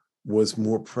was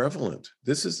more prevalent.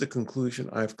 This is the conclusion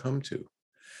I've come to.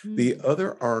 The Mm.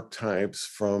 other archetypes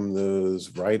from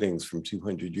those writings from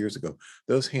 200 years ago,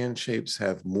 those hand shapes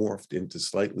have morphed into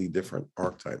slightly different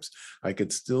archetypes. I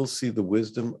could still see the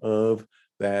wisdom of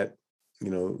that,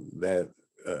 that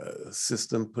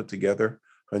system put together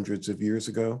hundreds of years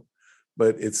ago,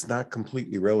 but it's not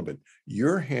completely relevant.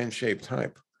 Your hand shape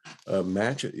type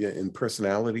match in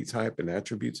personality type and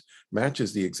attributes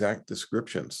matches the exact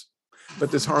descriptions, but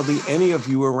there's hardly any of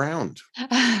you around.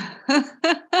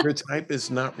 Your type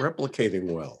is not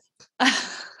replicating well.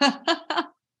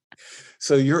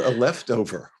 So you're a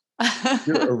leftover.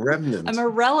 You're a remnant. I'm a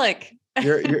relic.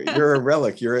 You're a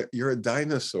relic. You're a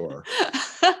dinosaur.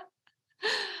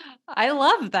 I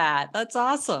love that. That's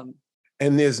awesome.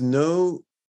 And there's not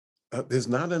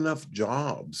enough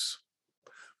jobs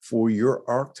for your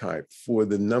archetype, for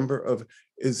the number of,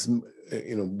 1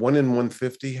 in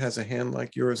 150 has a hand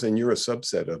like yours, and you're a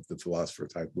subset of the philosopher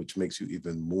type, which makes you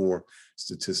even more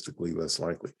statistically less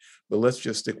likely. But let's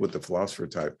just stick with the philosopher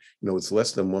type. It's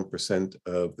less than 1%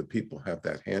 of the people have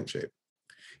that hand shape,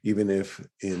 even if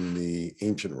in the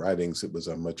ancient writings it was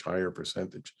a much higher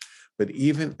percentage. But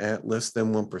even at less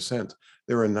than 1%,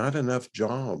 there are not enough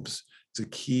jobs to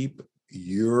keep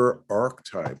your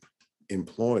archetype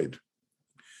employed.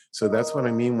 So that's what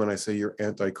I mean when I say you're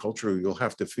anti-cultural. You'll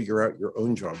have to figure out your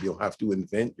own job. You'll have to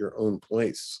invent your own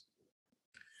place.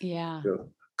 Yeah.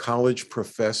 College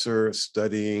professor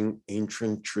studying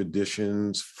ancient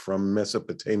traditions from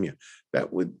Mesopotamia.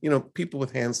 That would, people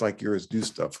with hands like yours do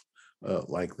stuff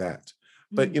like that.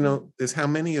 But, there's how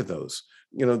many of those?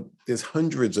 There's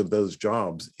hundreds of those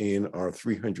jobs in our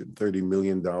 $330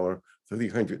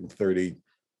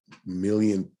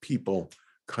 million people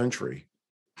country.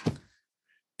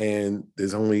 And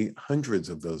there's only hundreds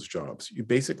of those jobs. You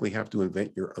basically have to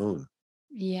invent your own.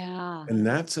 Yeah. And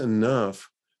that's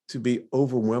enough to be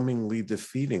overwhelmingly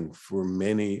defeating for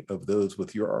many of those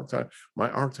with your archetype. My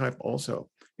archetype also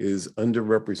is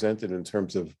underrepresented in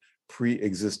terms of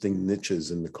pre-existing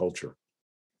niches in the culture.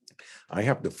 I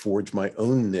have to forge my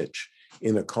own niche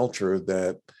in a culture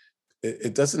that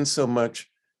it doesn't so much,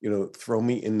 throw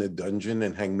me in the dungeon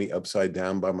and hang me upside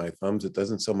down by my thumbs. It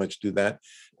doesn't so much do that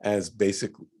as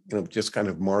basic, just kind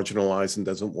of marginalized and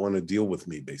doesn't want to deal with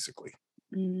me, basically.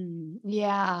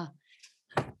 Yeah.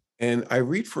 And I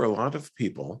read for a lot of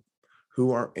people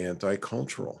who are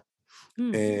anti-cultural,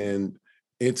 and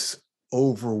it's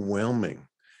overwhelming.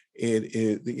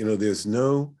 There's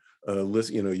no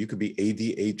list. You could be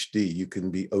ADHD, you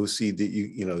can be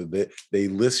OCD. They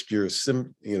list your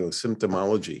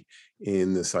symptomology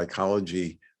in the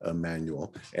psychology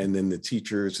manual, and then the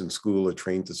teachers in school are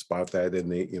trained to spot that,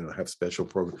 and they have special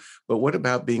programs. But what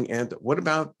about being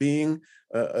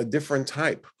a different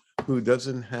type who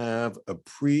doesn't have a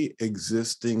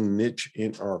pre-existing niche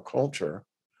in our culture?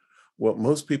 What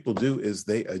most people do is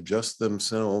they adjust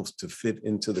themselves to fit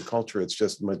into the culture. It's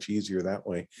just much easier that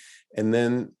way. And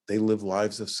then they live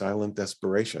lives of silent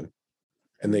desperation.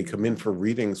 And they come in for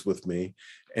readings with me,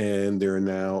 and they're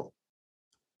now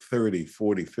 30,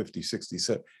 40, 50, 60,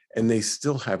 70, and they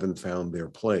still haven't found their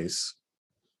place.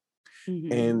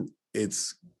 And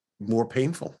it's more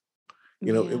painful.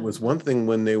 It was one thing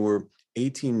when they were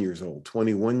 18 years old,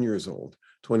 21 years old,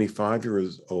 25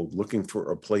 years old, looking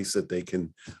for a place that they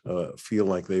can feel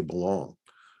like they belong.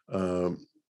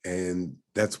 And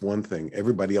that's one thing.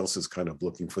 Everybody else is kind of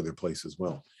looking for their place as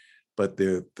well. But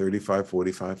they're 35,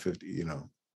 45, 50,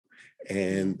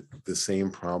 and the same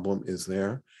problem is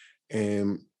there.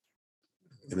 And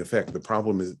in effect, the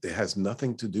problem is it has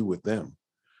nothing to do with them.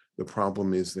 The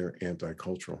problem is they're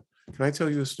anti-cultural. Can I tell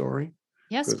you a story?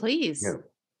 Yes, please. Yeah.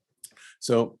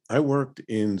 So I worked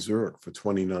in Zurich for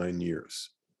 29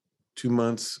 years, 2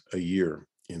 months a year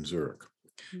in Zurich.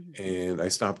 And I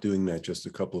stopped doing that just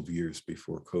a couple of years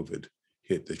before COVID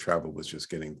hit. The travel was just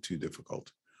getting too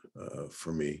difficult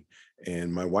for me.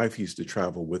 And my wife used to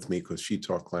travel with me because she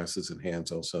taught classes in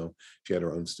hands also. She had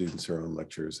her own students, her own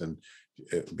lectures, and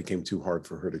it became too hard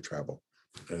for her to travel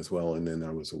as well. And then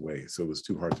I was away, so it was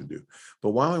too hard to do.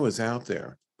 But while I was out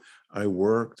there, I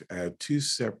worked at 2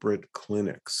 separate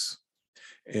clinics,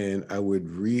 and I would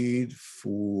read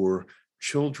for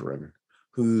children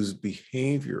whose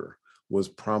behavior was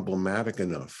problematic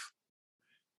enough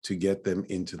to get them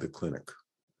into the clinic.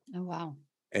 Oh, wow.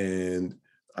 And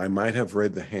I might have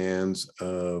read the hands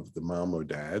of the mom or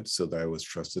dad so that I was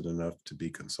trusted enough to be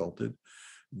consulted.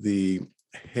 The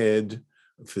head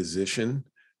physician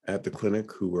at the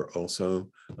clinic, who were also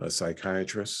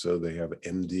psychiatrists, so they have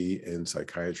MD and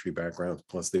psychiatry backgrounds,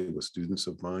 plus they were students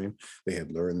of mine. They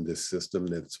had learned this system.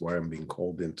 That's why I'm being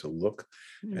called in to look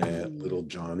at little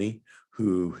Johnny,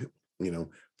 who,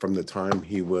 from the time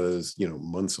he was,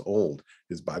 months old,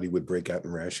 his body would break out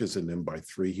in rashes. And then by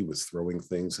 3, he was throwing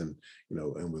things and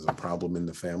was a problem in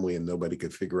the family and nobody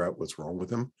could figure out what's wrong with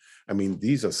him. I mean,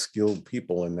 these are skilled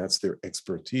people and that's their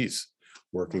expertise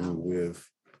working with,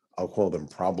 I'll call them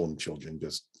problem children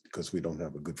just because we don't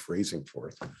have a good phrasing for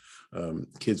it,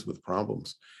 kids with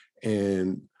problems.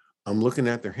 And I'm looking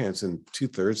at their hands and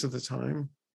 2/3 of the time,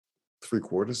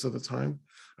 3/4 of the time,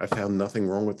 I found nothing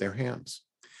wrong with their hands.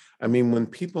 I mean, when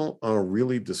people are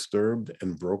really disturbed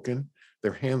and broken,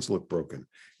 their hands look broken.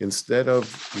 Instead of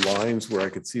lines where I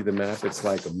could see the map, it's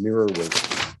like a mirror was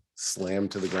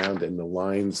slammed to the ground and the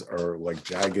lines are like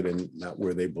jagged and not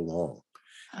where they belong.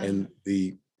 And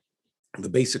the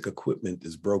basic equipment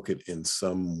is broken in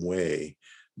some way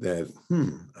that,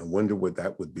 I wonder what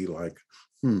that would be like.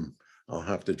 I'll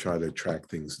have to try to track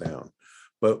things down.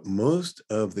 But most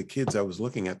of the kids I was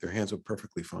looking at, their hands were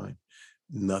perfectly fine.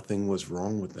 Nothing was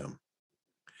wrong with them.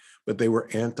 But they were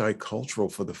anti-cultural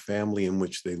for the family in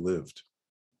which they lived.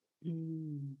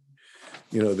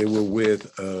 They were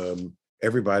with,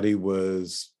 everybody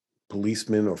was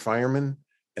policemen or firemen,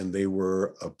 and they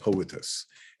were a poetess.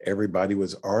 Everybody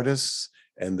was artists,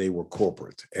 and they were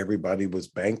corporate. Everybody was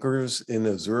bankers in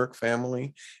a Zurich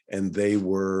family, and they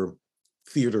were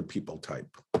theater people type.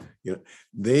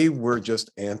 They were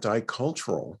just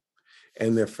anti-cultural,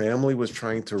 and their family was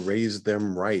trying to raise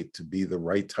them right to be the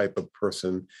right type of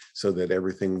person so that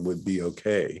everything would be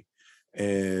okay.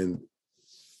 And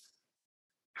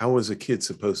how was a kid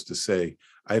supposed to say,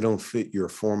 I don't fit your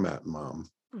format, mom?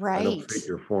 I don't fit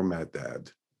your format,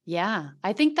 dad. Yeah,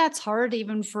 I think that's hard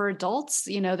even for adults.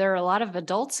 There are a lot of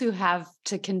adults who have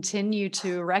to continue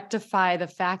to rectify the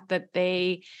fact that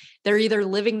they're either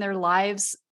living their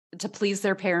lives to please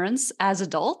their parents as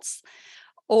adults,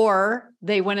 or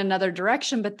they went another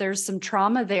direction, but there's some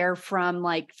trauma there from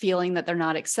like feeling that they're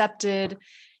not accepted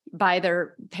by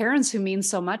their parents who mean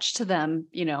so much to them,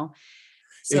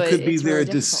 So it could be it's their really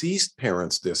difficult. Deceased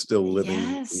parents. They're still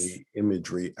living the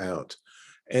imagery out.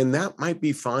 And that might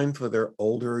be fine for their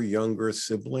older, younger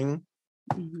sibling,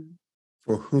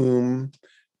 for whom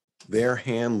their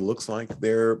hand looks like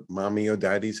their mommy or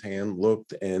daddy's hand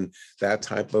looked, and that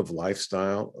type of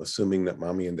lifestyle, assuming that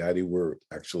mommy and daddy were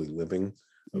actually living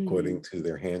according to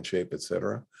their hand shape,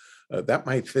 etc. That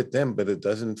might fit them, but it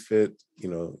doesn't fit,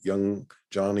 young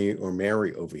Johnny or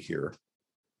Mary over here.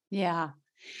 Yeah.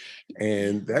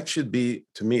 And that should be,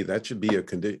 to me, that should be a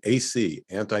condition, AC,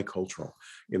 anti-cultural,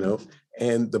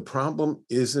 and the problem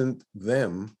isn't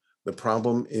them. The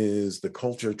problem is the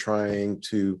culture trying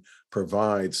to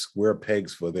provide square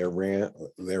pegs for their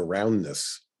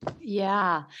roundness.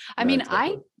 Yeah. I mean,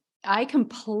 I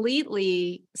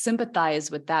completely sympathize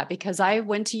with that because I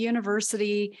went to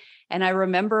university and I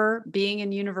remember being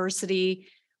in university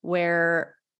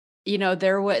where,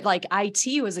 there was like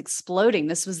IT was exploding.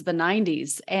 This was the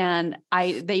 90s and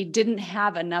they didn't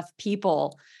have enough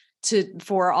people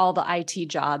for all the IT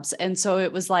jobs. And so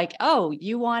it was like, oh,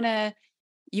 you want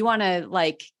to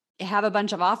like have a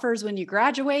bunch of offers when you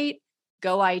graduate,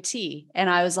 go IT. And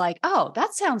I was like, oh,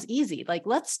 that sounds easy. Like,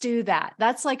 let's do that.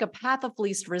 That's like a path of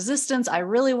least resistance. I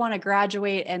really want to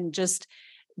graduate and just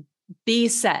be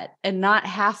set and not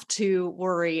have to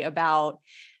worry about,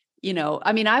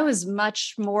 I was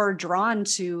much more drawn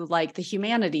to like the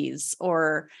humanities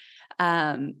or,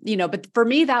 but for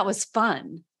me, that was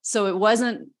fun. So it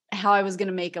wasn't how I was going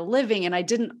to make a living. And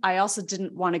I also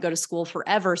didn't want to go to school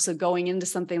forever. So going into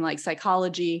something like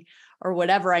psychology or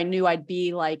whatever, I knew I'd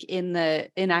be like in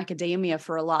academia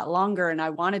for a lot longer. And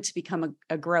I wanted to become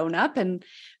a grown up and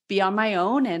be on my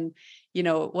own and,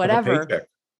 whatever.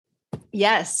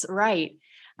 Yes. Right.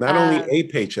 Not only a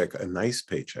paycheck, a nice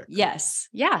paycheck. Yes.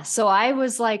 Yeah. So I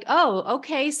was like, oh,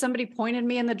 okay. Somebody pointed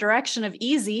me in the direction of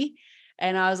easy.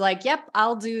 And I was like, yep,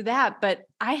 I'll do that. But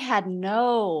I had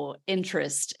no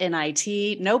interest in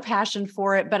IT, no passion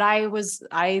for it, but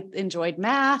I enjoyed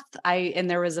math. And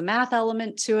there was a math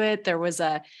element to it. There was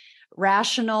a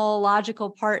rational,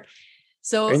 logical part.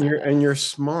 So, and you're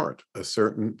smart, a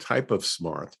certain type of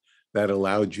smart that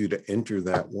allowed you to enter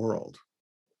that world.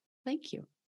 Thank you.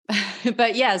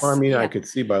 But yes. Well, I mean, yeah. I could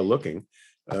see by looking,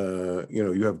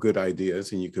 you have good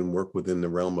ideas and you can work within the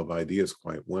realm of ideas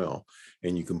quite well,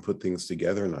 and you can put things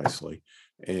together nicely.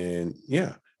 And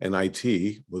and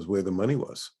IT was where the money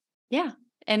was. Yeah.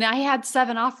 And I had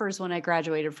 7 offers when I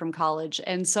graduated from college.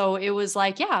 And so it was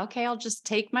like, yeah, okay, I'll just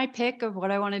take my pick of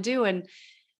what I want to do. And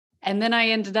then I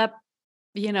ended up,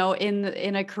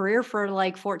 in a career for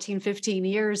like 14, 15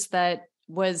 years that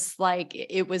was like,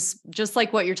 it was just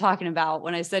like what you're talking about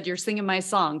when I said you're singing my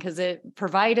song, because it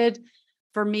provided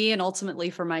for me and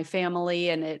ultimately for my family.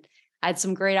 And I had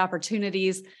some great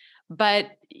opportunities,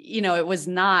 but, it was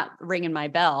not ringing my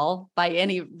bell by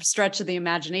any stretch of the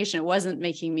imagination. It wasn't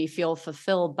making me feel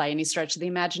fulfilled by any stretch of the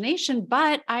imagination,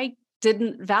 but I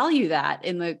didn't value that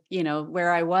in the,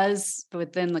 where I was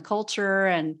within the culture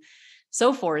and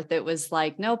so forth. It was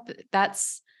like, nope,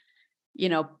 that's,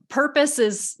 purpose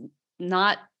is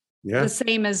not the Yeah.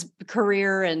 same as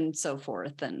career and so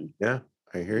forth. And Yeah.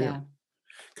 I hear yeah. you.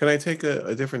 Can I take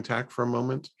a different tack for a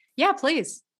moment? Yeah,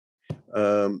 please.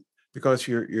 Because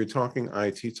you're talking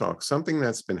IT talk, something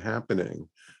that's been happening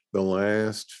the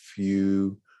last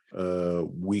few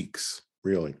weeks,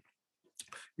 really.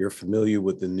 You're familiar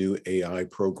with the new AI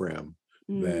program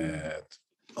Mm, that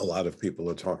a lot of people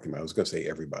are talking about. I was going to say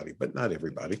everybody, but not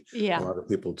everybody. A yeah. lot of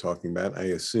people are talking about. I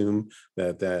assume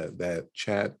that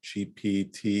Chat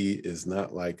GPT is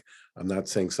not like, I'm not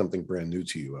saying something brand new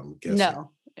to you, I'm guessing.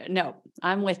 No,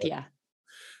 I'm with you.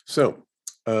 So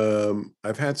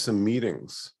I've had some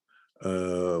meetings.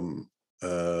 Um,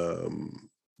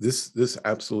 this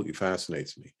absolutely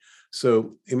fascinates me.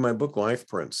 So in my book Life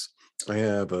Prints, I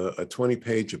have a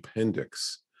 20-page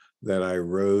appendix that I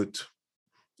wrote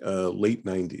late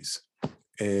 90s.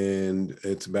 And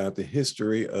it's about the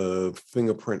history of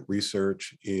fingerprint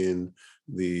research in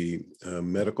the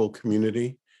medical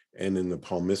community and in the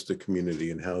palmistic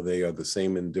community, and how they are the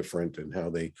same and different, and how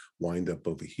they wind up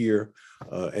over here.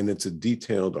 And it's a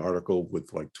detailed article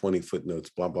with like 20 footnotes,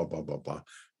 blah, blah, blah, blah, blah,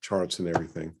 charts and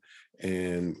everything.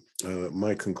 And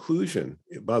my conclusion,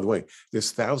 by the way,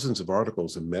 there's thousands of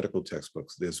articles in medical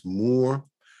textbooks. There's more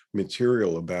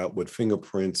material about what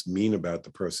fingerprints mean about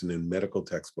the person in medical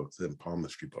textbooks than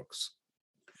palmistry books.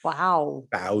 Wow.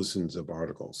 Thousands of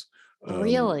articles.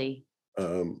 Really?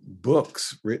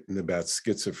 Books written about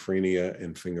schizophrenia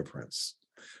and fingerprints.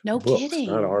 No Books, not kidding.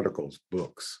 articles,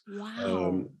 books.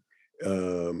 Wow.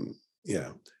 Um,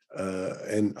 yeah.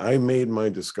 And I made my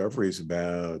discoveries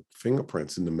about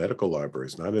fingerprints in the medical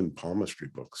libraries, not in palmistry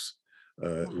books.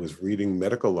 It Wow. was reading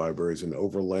medical libraries and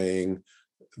overlaying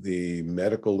the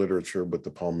medical literature with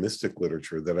the palmistic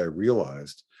literature that I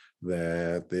realized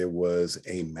that there was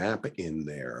a map in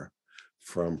there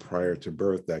from prior to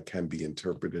birth that can be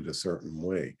interpreted a certain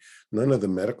way. None of the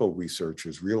medical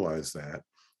researchers realize that,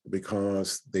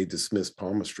 because they dismiss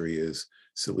palmistry as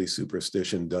silly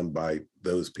superstition done by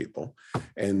those people.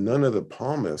 And none of the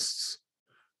palmists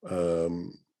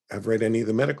have read any of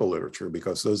the medical literature,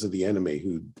 because those are the enemy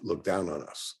who look down on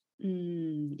us.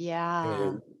 Yeah.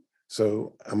 And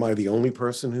so am I the only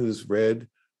person who's read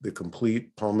the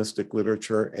complete palmistic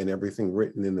literature and everything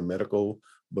written in the medical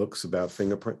books about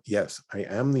fingerprint? Yes, I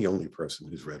am the only person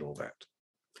who's read all that.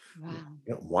 Wow.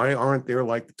 Why aren't there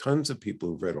like tons of people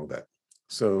who've read all that?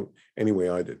 So anyway,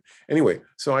 I did. Anyway,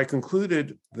 so I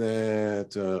concluded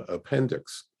that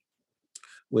appendix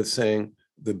with saying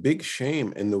the big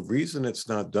shame and the reason it's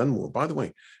not done more. By the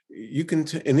way, you can,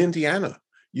 in Indiana,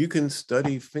 you can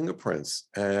study fingerprints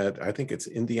at, I think it's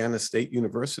Indiana State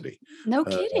University. No Uh,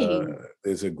 kidding.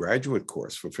 there's a graduate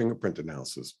course for fingerprint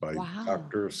analysis by Wow.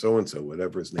 Dr. So-and-so,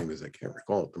 whatever his name is, I can't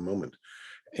recall at the moment.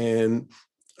 And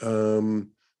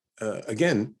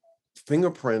again,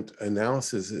 fingerprint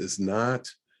analysis is not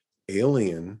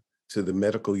alien to the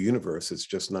medical universe. It's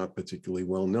just not particularly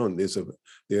well known.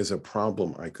 There's a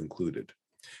problem, I concluded.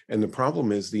 And the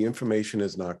problem is the information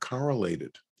is not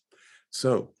correlated.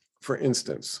 So, for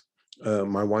instance,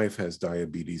 my wife has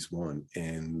diabetes 1,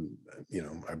 and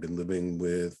I've been living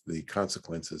with the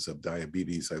consequences of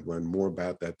diabetes. I've learned more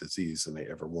about that disease than I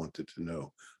ever wanted to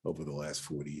know over the last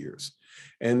 40 years.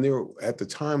 And at the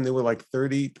time, there were like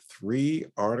 33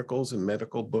 articles in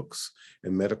medical books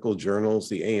and medical journals,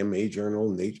 the AMA journal,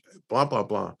 Nature, blah, blah,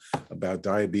 blah, about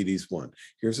diabetes 1.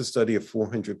 Here's a study of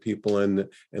 400 people and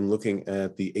looking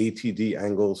at the ATD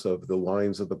angles of the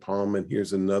lines of the palm. And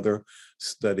here's another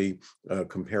study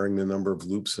comparing the number of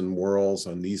loops and whorls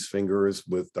on these fingers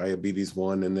with diabetes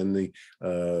 1, and then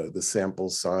the sample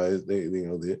size,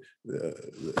 the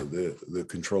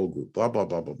control group, blah, blah,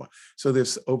 blah, blah, blah. So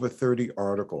there's over 30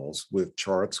 articles with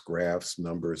charts, graphs,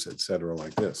 numbers, et cetera,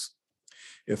 like this.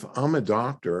 If I'm a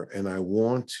doctor and I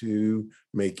want to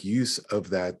make use of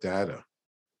that data,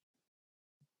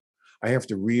 I have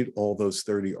to read all those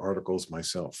 30 articles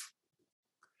myself.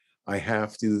 I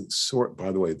have to sort,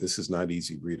 by the way, this is not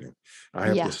easy reading. I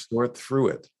have to Yeah. sort through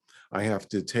it. I have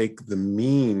to take the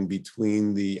mean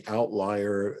between the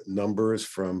outlier numbers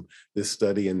from this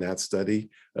study and that study,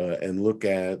 and look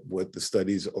at what the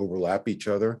studies overlap each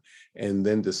other, and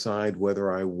then decide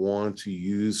whether I want to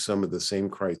use some of the same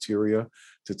criteria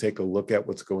to take a look at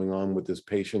what's going on with this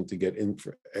patient to get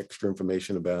extra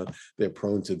information about they're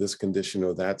prone to this condition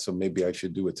or that. So maybe I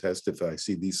should do a test if I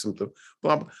see these symptoms.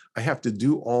 Blah. I have to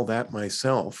do all that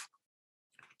myself.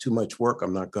 Too much work.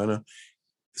 I'm not gonna.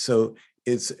 So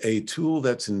it's a tool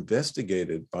that's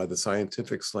investigated by the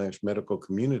scientific/medical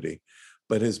community,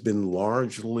 but has been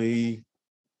largely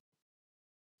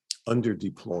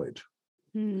underdeployed.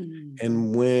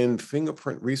 And when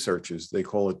fingerprint researchers, they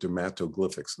call it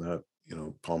dermatoglyphics, not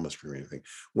palmistry or anything.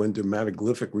 When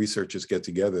dermatoglyphic researchers get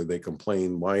together, they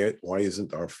complain, why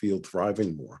isn't our field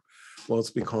thriving more? Well, it's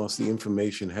because the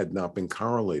information had not been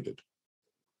correlated.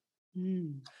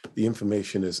 The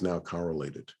information is now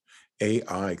correlated.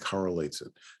 AI correlates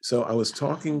it. So I was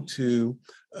talking to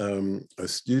a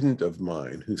student of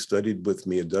mine who studied with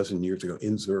me a dozen years ago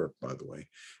in Zurich, by the way,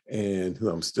 and who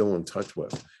I'm still in touch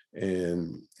with.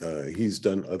 And he's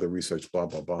done other research, blah,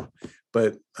 blah, blah.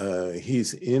 But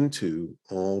he's into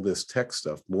all this tech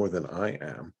stuff more than I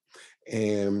am.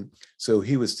 And so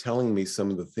he was telling me some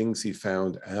of the things he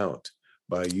found out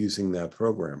by using that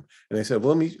program. And I said,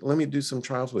 well, let me do some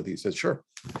trials with you. He said, sure.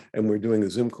 And we're doing a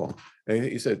Zoom call. And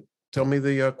he said, tell me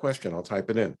the question, I'll type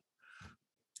it in.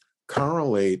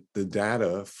 Correlate the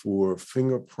data for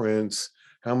fingerprints,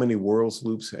 how many whorls,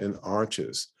 loops, and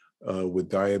arches with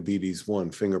diabetes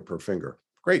 1, finger per finger.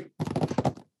 Great.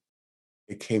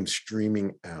 It came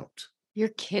streaming out. You're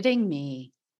kidding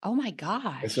me. Oh my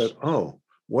gosh. I said, oh,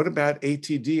 what about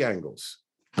ATD angles?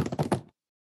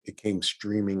 It came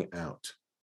streaming out.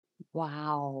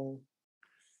 Wow.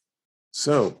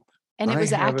 So. And it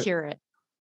was accurate.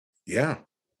 Yeah.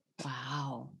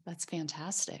 Wow. That's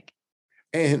fantastic.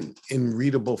 And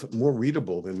more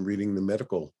readable than reading the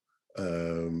medical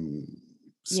stuff.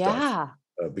 Yeah.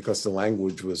 Because the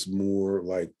language was more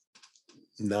like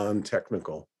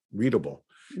non-technical, readable.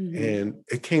 And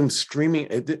it came streaming.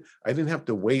 I didn't have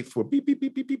to wait for beep, beep,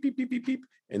 beep, beep, beep, beep, beep, beep, beep,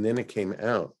 and then it came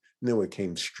out. No, it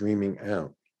came streaming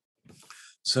out.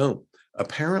 So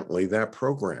apparently that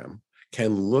program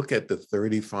can look at the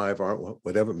 35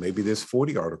 whatever, maybe there's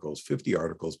 40 articles, 50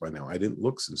 articles by now. I didn't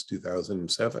look since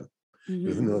 2007.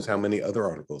 Who knows how many other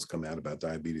articles come out about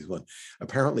diabetes 1.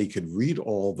 Apparently you could read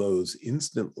all those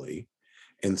instantly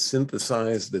and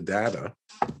synthesize the data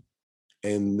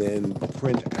and then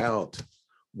print out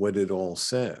what it all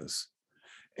says.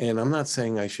 And I'm not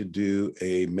saying I should do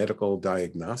a medical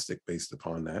diagnostic based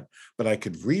upon that, but I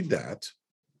could read that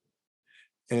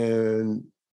and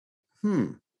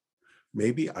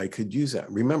maybe I could use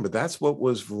that. Remember, that's what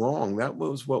was wrong. That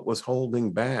was what was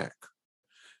holding back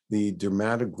the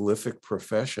dermatoglyphic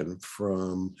profession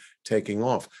from taking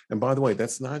off. And by the way,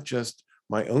 that's not just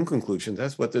my own conclusion.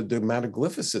 That's what the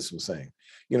dermatoglyphicists were saying.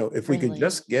 If we could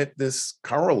just get this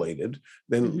correlated,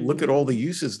 then look at all the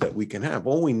uses that we can have.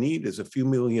 All we need is a few $1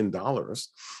 million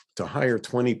to hire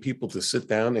 20 people to sit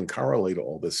down and correlate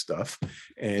all this stuff.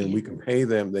 And we can pay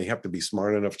them. They have to be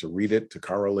smart enough to read it, to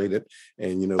correlate it.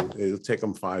 And, it'll take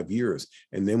them 5 years.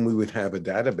 And then we would have a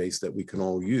database that we can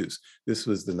all use. This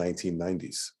was the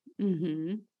 1990s.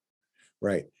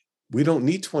 Right. We don't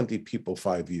need 20 people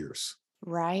 5 years.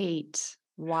 Right.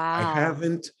 Wow.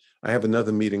 I have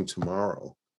another meeting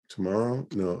tomorrow.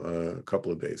 A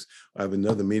couple of days. I have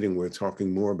another meeting where we're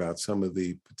talking more about some of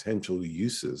the potential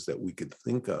uses that we could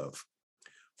think of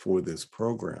for this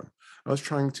program. I was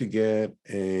trying to get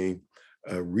a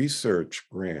research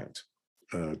grant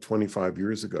 25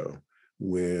 years ago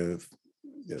with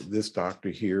this doctor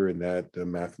here and that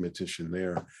mathematician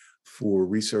there for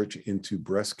research into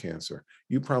breast cancer.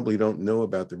 You probably don't know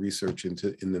about the research in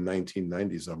the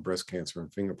 1990s on breast cancer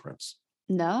and fingerprints.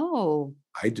 No.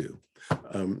 I do.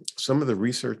 Some of the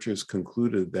researchers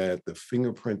concluded that the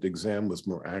fingerprint exam was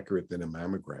more accurate than a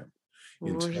mammogram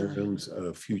in terms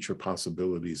of future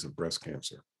possibilities of breast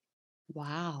cancer.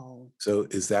 Wow. So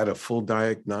is that a full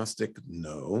diagnostic?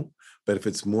 No. But if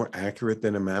it's more accurate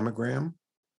than a mammogram?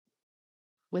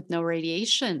 With no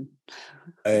radiation.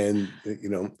 And,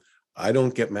 I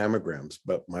don't get mammograms,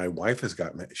 but my wife has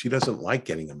she doesn't like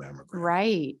getting a mammogram.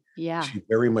 Right. Yeah. She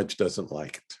very much doesn't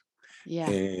like it. Yeah.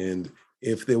 And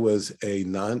if there was a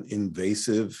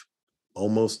non-invasive,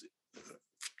 almost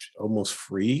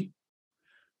free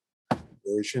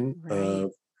version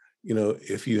of,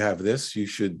 if you have this, you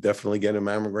should definitely get a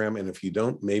mammogram. And if you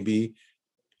don't, maybe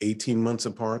 18 months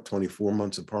apart, 24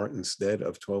 months apart instead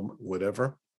of 12,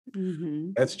 whatever.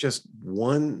 That's just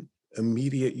one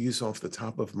immediate use off the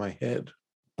top of my head.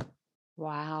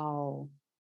 Wow.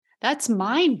 That's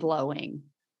mind-blowing.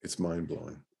 It's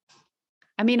mind-blowing.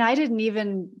 I mean, I didn't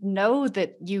even know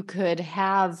that you could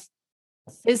have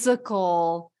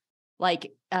physical,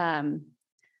 like,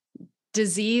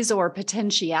 disease or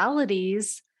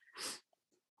potentialities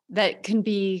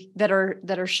that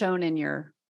are shown in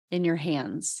your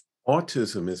hands.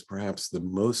 Autism is perhaps the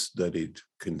most studied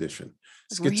condition.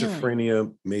 Really?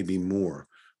 Schizophrenia, maybe more,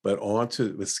 but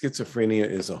with schizophrenia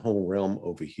is a whole realm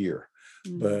over here.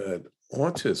 Mm. But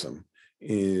autism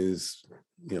is,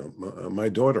 my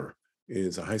daughter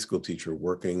is a high school teacher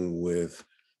working with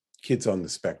kids on the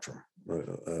spectrum,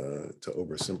 to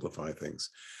oversimplify things.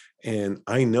 And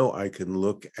I know I can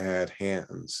look at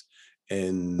hands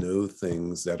and know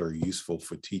things that are useful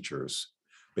for teachers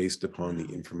based upon the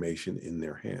Wow. information in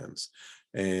their hands.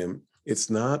 And it's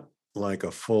not like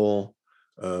a full,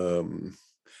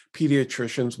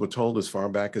 pediatricians were told as far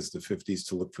back as the 50s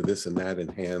to look for this and that in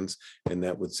hands, and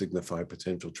that would signify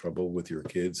potential trouble with your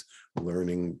kids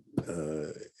learning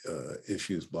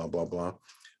issues, blah, blah, blah.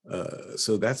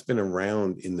 So that's been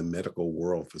around in the medical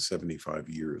world for 75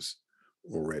 years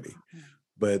already.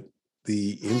 But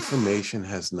the information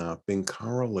has not been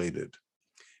correlated,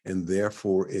 and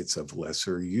therefore it's of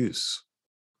lesser use.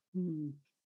 Mm.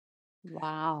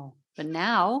 Wow. But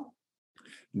now,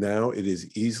 Now it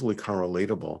is easily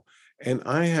correlatable. And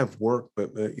I have worked,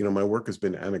 but my work has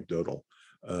been anecdotal.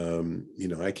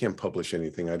 I can't publish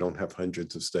anything. I don't have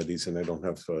hundreds of studies, and I don't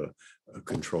have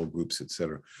control groups, et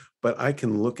cetera. But I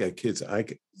can look at kids. I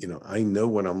know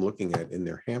what I'm looking at in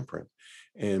their handprint.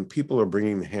 And people are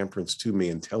bringing the handprints to me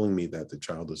and telling me that the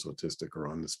child is autistic or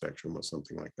on the spectrum or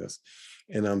something like this.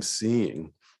 And I'm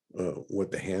seeing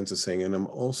what the hands are saying. And I'm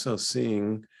also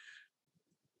seeing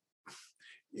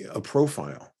a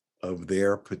profile of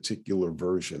their particular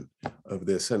version of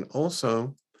this, and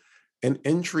also an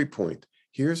entry point.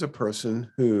 Here's a person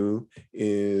who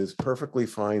is perfectly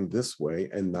fine this way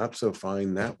and not so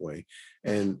fine that way.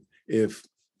 And if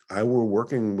I were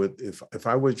working with, if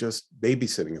I were just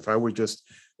babysitting, if I were just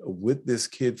with this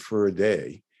kid for a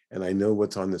day, and I know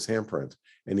what's on this handprint,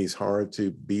 and he's hard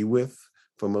to be with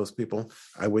for most people,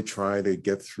 I would try to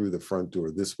get through the front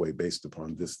door this way based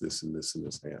upon this, this, and this in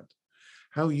his hand.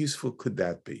 How useful could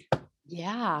that be?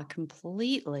 yeah,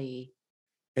 completely.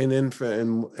 And then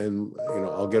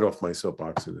I'll get off my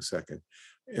soapbox in a second.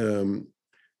 Um,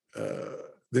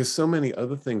 there's so many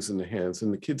other things in the hands,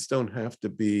 and the kids don't have to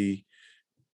be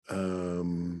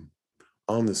on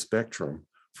the spectrum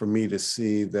for me to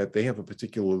see that they have a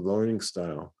particular learning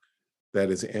style that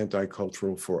is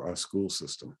anti-cultural for our school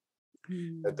system.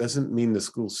 That Mm. doesn't mean the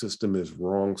school system is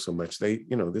wrong so much.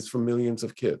 This for millions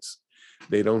of kids.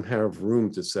 They don't have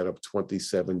room to set up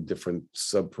 27 different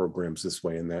sub-programs this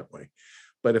way and that way.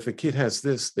 But if a kid has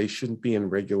this, they shouldn't be in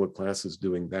regular classes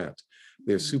doing that.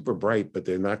 They're super bright, but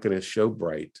they're not going to show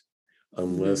bright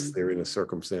unless Mhm. they're in a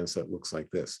circumstance that looks like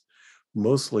this.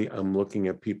 Mostly, I'm looking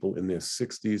at people in their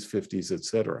 60s, 50s, et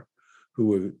cetera, who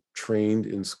were trained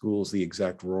in schools the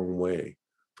exact wrong way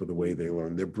for the way they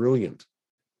learn. They're brilliant,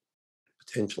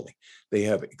 potentially. They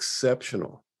have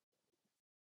exceptional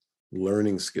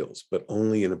learning skills, but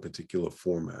only in a particular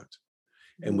format.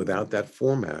 And without that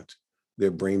format,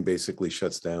 their brain basically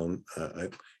shuts down.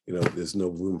 There's no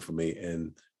room for me,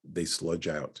 and they sludge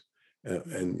out.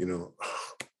 And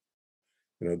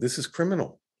this is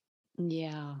criminal.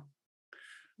 Yeah.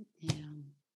 Yeah.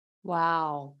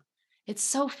 Wow. It's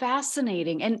so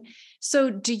fascinating. And so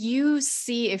do you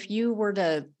see, if you were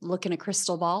to look in a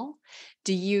crystal ball,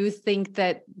 do you think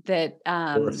that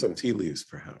Or some tea leaves,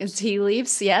 perhaps. tea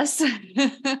leaves, yes.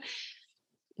 I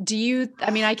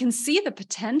mean, I can see the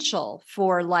potential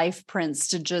for life prints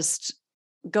to just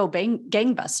go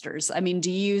gangbusters. I mean,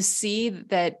 do you see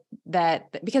that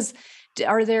because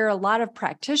are there a lot of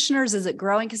practitioners? Is it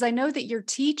growing? Because I know that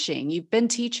you've been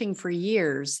teaching for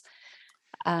years.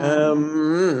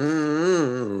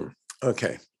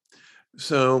 Okay.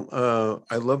 So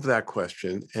I love that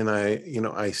question. And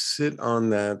I sit on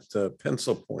that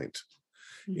pencil point.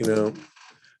 Mhm.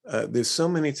 There's so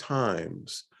many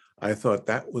times I thought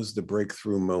that was the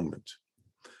breakthrough moment.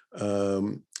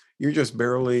 You're just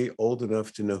barely old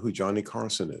enough to know who Johnny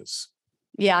Carson is.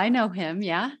 Yeah, I know him.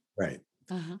 Yeah. Right.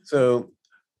 Uh-huh. So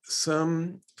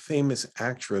some famous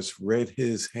actress read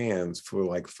his hands for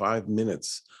like 5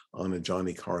 minutes on a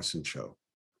Johnny Carson show.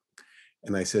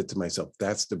 And I said to myself,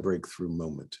 that's the breakthrough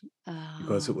moment,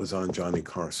 because it Oh. was on Johnny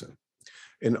Carson.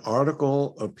 An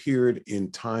article appeared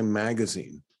in Time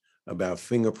magazine about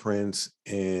fingerprints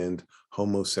and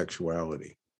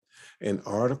homosexuality. An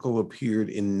article appeared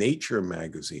in Nature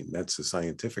magazine, that's a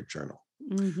scientific journal,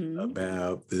 Mhm.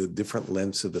 about the different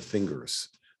lengths of the fingers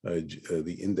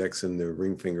the index and the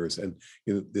ring fingers. And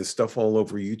there's stuff all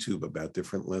over YouTube about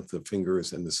different length of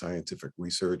fingers and the scientific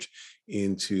research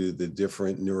into the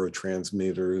different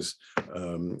neurotransmitters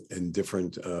and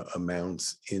different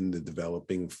amounts in the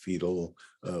developing fetal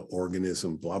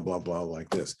organism, blah, blah, blah, like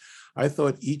this. I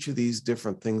thought each of these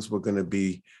different things were going to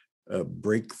be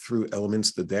breakthrough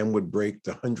elements. The dam would break,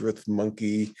 the 100th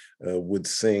monkey would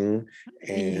sing,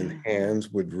 and hands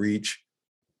would reach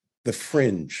the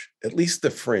fringe, at least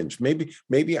the fringe.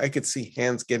 Maybe I could see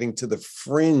hands getting to the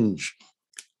fringe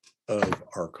of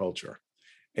our culture.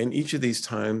 And each of these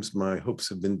times, my hopes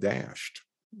have been dashed.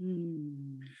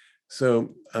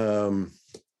 So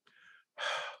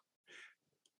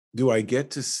do I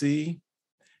get to see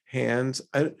hands?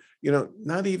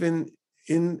 Not even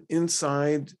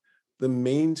inside the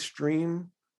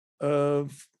mainstream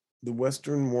of the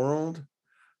Western world.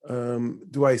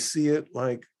 Do I see it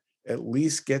like at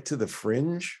least get to the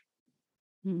fringe?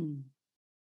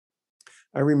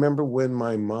 I remember when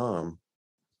my mom,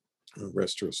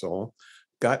 rest her soul,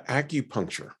 got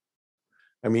acupuncture.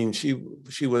 I mean, she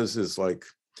was as like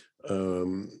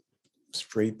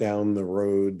straight down the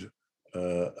road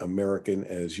American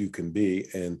as you can be,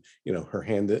 and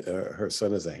her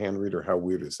son is a hand reader. How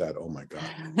weird is that? Oh my God,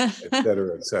 et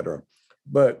cetera, et cetera.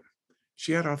 But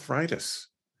she had arthritis.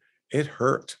 It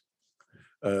hurt.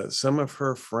 Some of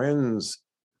her friends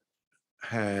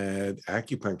had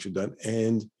acupuncture done,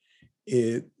 and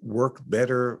it worked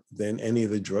better than any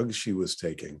of the drugs she was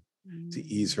taking to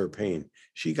ease her pain.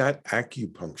 She got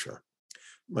acupuncture.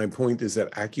 My point is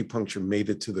that acupuncture made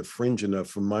it to the fringe enough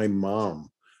for my mom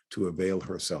to avail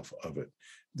herself of it,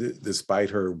 despite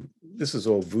her, this is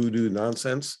all voodoo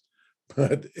nonsense,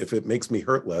 but if it makes me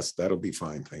hurt less, that'll be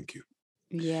fine, thank you.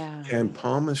 Yeah. Can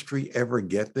palmistry ever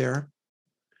get there?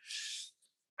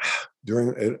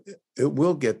 It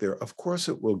will get there. Of course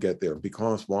it will get there.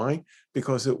 Because why?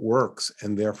 Because it works,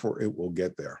 and therefore it will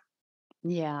get there.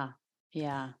 Yeah.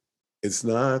 It's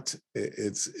not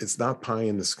pie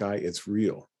in the sky, it's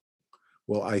real.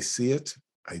 Will I see it?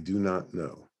 I do not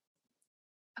know.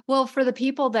 Well, for the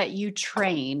people that you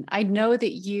train, I know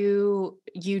that you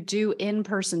do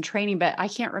in-person training, but I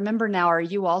can't remember now. Are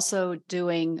you also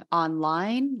doing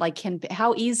online? Like,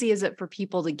 how easy is it for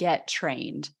people to get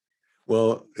trained?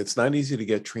 Well, it's not easy to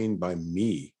get trained by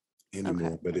me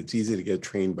anymore, Okay. but it's easy to get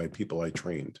trained by people I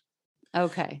trained.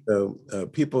 Okay. So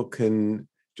people can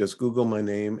just Google my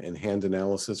name and hand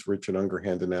analysis, Richard Unger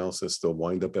hand analysis. They'll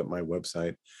wind up at my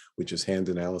website, which is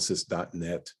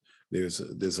handanalysis.net. There's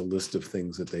a list of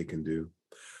things that they can do.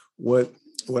 What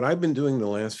I've been doing the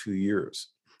last few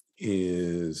years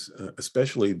is,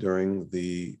 especially during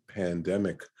the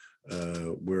pandemic,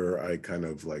 where I kind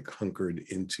of like hunkered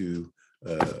into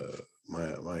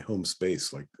my home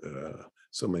space, like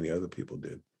so many other people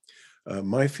did.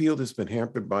 My field has been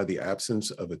hampered by the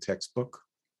absence of a textbook.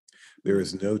 There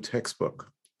is no textbook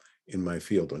in my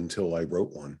field until I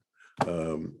wrote one.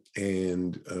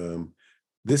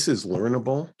 This is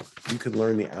learnable. You could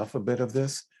learn the alphabet of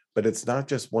this, but it's not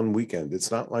just one weekend. It's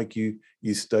not like you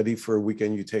study for a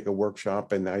weekend, you take a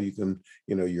workshop, and now you can,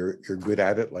 you're good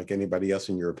at it like anybody else,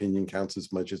 and your opinion counts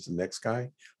as much as the next guy,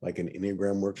 like an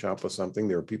Enneagram workshop or something.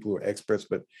 There are people who are experts,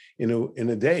 but in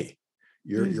a day,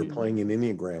 you're playing in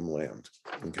Enneagram land.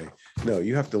 Okay. No,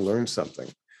 you have to learn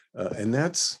something. And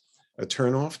that's a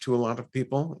turnoff to a lot of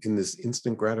people in this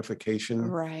instant gratification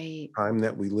time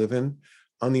that we live in.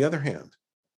 On the other hand,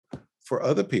 for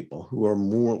other people who are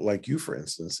more like you, for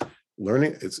instance,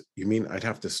 learning, you mean I'd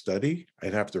have to study,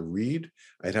 I'd have to read,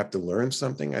 I'd have to learn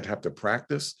something, I'd have to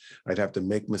practice, I'd have to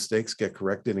make mistakes, get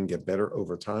corrected, and get better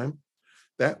over time.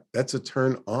 That's a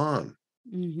turn on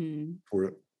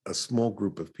for a small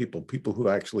group of people who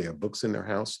actually have books in their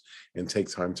house and take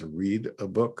time to read a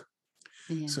book.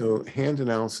 Yeah. So hand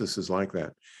analysis is like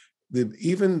that.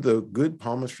 Even the good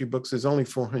palmistry books, there's only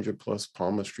 400 plus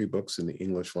palmistry books in the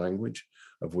English language,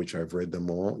 of which I've read them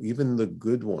all. Even the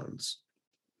good ones,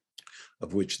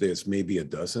 of which there's maybe a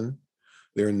dozen,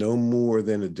 they're no more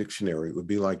than a dictionary. It would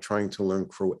be like trying to learn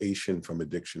Croatian from a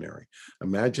dictionary.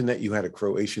 Imagine that you had a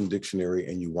Croatian dictionary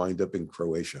and you wind up in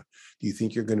Croatia. Do you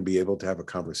think you're going to be able to have a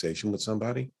conversation with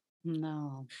somebody?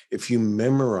 No. If you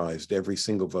memorized every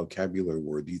single vocabulary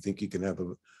word, do you think you can have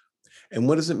and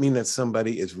what does it mean that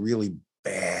somebody is really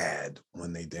bad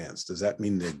when they dance? Does that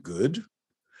mean they're good?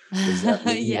 Does that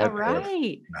mean yeah, that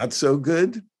right. not so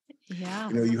good? Yeah.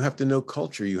 You have to know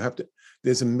culture.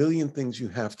 There's a million things you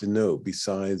have to know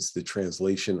besides the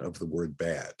translation of the word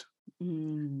bad.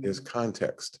 There's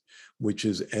context, which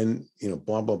is, and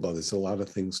blah, blah, blah. There's a lot of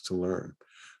things to learn.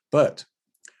 But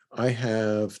I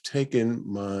have taken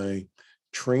my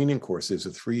training course. There's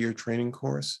a 3-year training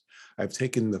course. I've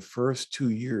taken the first 2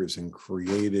 years and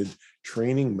created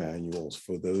training manuals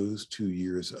for those 2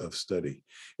 years of study.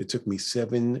 It took me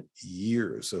 7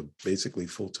 years of basically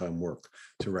full-time work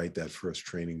to write that first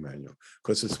training manual,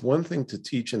 because it's one thing to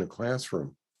teach in a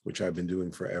classroom, which I've been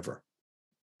doing forever.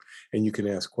 And you can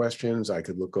ask questions. I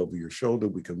could look over your shoulder.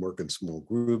 We can work in small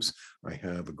groups. I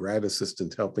have a grad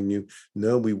assistant helping you.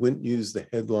 No, we wouldn't use the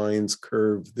headlines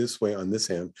curved this way on this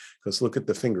hand, because look at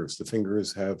the fingers. The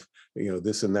fingers have,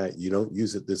 this and that. You don't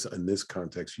use it this in this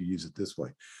context. You use it this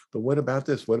way. But what about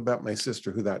this? What about my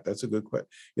sister? Who that? That's a good question.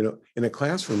 In a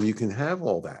classroom, you can have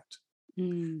all that.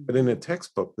 But in a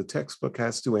textbook, the textbook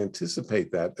has to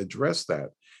anticipate that, address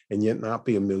that, and yet not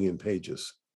be 1,000,000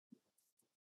 pages.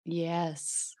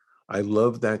 Yes. I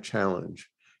love that challenge.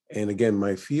 And again,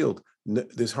 my field,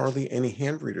 there's hardly any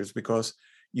hand readers, because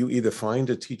you either find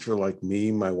a teacher like me,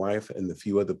 my wife, and the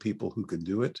few other people who can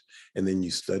do it, and then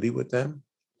you study with them,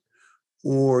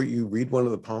 or you read one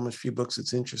of the palmistry books.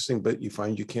 It's interesting, but you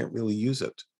find you can't really use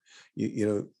it.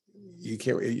 You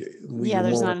can't. You're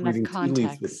There's more not like enough reading tea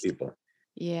leaves with context. people.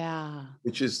 Yeah.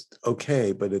 Which is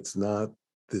okay, but it's not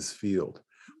this field.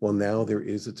 Well, now there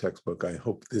is a textbook. I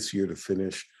hope this year to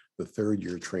finish the 3rd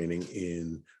year training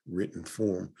in written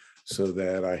form, so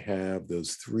that I have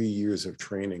those 3 years of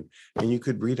training, and you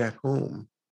could read at home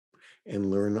and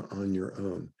learn on your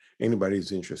own. Anybody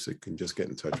who's interested can just get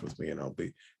in touch with me, and I'll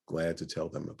be glad to tell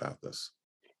them about this.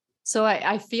 So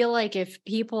I feel like if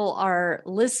people are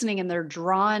listening and they're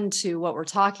drawn to what we're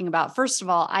talking about, first of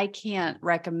all, I can't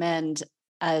recommend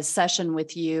a session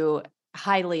with you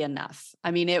highly enough.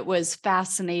 I mean, it was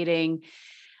fascinating.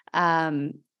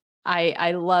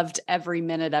 I loved every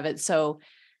minute of it. So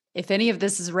if any of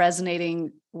this is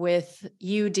resonating with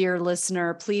you, dear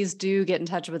listener, please do get in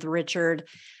touch with Richard.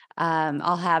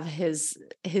 I'll have his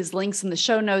links in the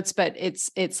show notes, but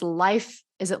it's life.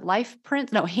 Is it life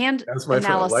print? No, hand That's my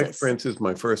analysis. Life Prints is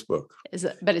my first book. Is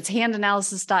it? But it's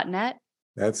handanalysis.net.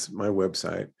 That's my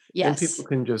website. Yes. And people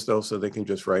can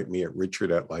just write me at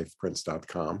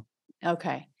richard@lifeprints.com.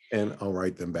 Okay. And I'll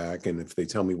write them back. And if they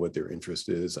tell me what their interest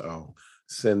is, I'll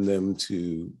send them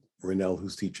to Renelle,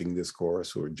 who's teaching this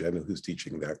course, or Jenna, who's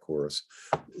teaching that course,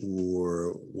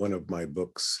 or one of my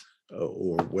books,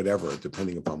 or whatever,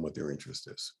 depending upon what their interest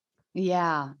is.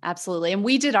 Yeah, absolutely. And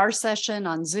we did our session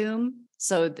on Zoom,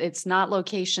 so it's not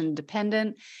location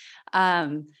dependent.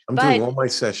 I'm doing all my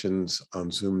sessions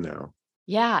on Zoom now.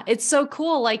 Yeah, it's so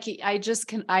cool. Like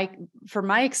from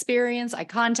my experience, I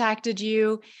contacted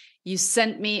you. You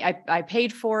sent me, I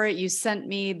paid for it. You sent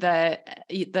me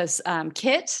this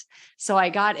kit. So I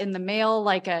got in the mail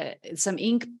like some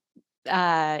ink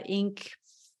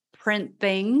print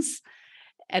things.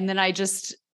 And then I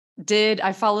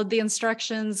followed the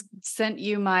instructions,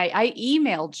 I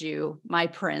emailed you my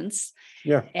prints.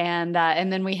 Yeah. And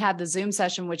then we had the Zoom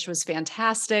session, which was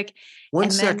fantastic. One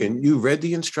second, you read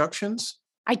the instructions?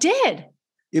 I did.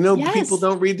 Yes. People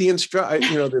don't read the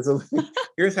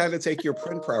here's how to take your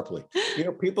print properly.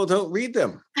 People don't read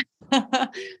them.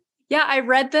 Yeah, I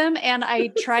read them, and I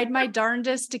tried my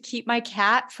darndest to keep my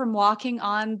cat from walking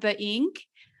on the ink,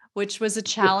 which was a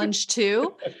challenge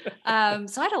too. So I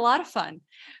had a lot of fun.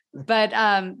 But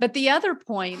the other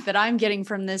point that I'm getting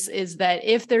from this is that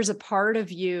if there's a part of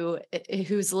you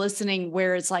who's listening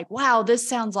where it's like, wow, this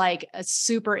sounds like a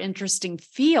super interesting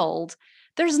field,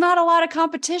 there's not a lot of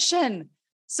competition.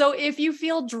 So if you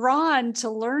feel drawn to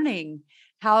learning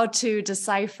how to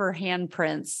decipher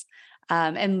handprints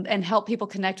and help people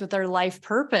connect with their life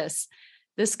purpose,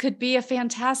 this could be a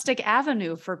fantastic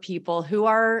avenue for people who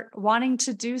are wanting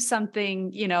to do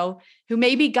something, who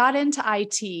maybe got into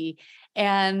IT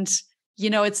and,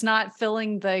 it's not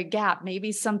filling the gap.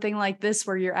 Maybe something like this,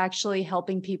 where you're actually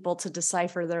helping people to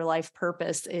decipher their life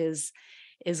purpose, is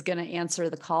going to answer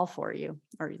the call for you,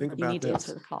 or you need to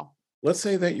answer the call. Let's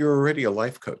say that you're already a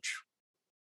life coach.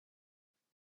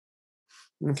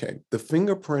 Okay, the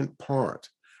fingerprint part,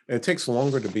 it takes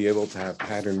longer to be able to have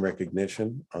pattern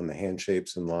recognition on the hand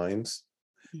shapes and lines.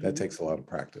 Mm-hmm. That takes a lot of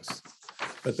practice.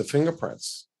 But the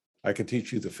fingerprints, I could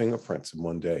teach you the fingerprints in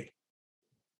one day.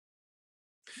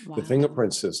 Wow. The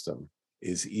fingerprint system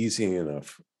is easy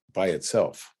enough by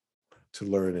itself to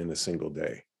learn in a single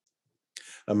day.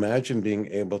 Imagine being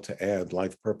able to add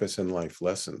life purpose and life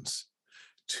lessons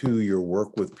to your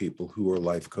work with people who are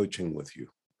life coaching with you.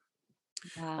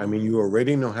 Wow. I mean, you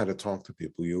already know how to talk to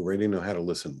people. You already know how to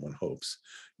listen, one hopes.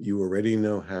 You already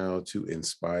know how to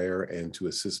inspire and to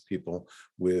assist people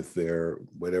with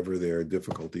whatever their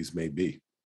difficulties may be.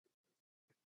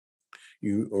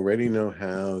 You already know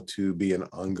how to be an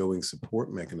ongoing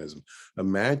support mechanism.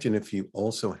 Imagine if you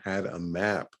also had a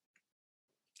map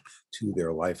to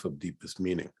their life of deepest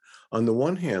meaning. On the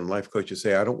one hand, life coaches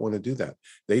say, I don't want to do that.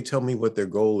 They tell me what their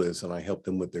goal is and I help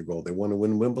them with their goal. They want to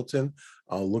win Wimbledon.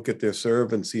 I'll look at their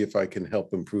serve and see if I can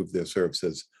help improve their serve,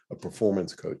 says a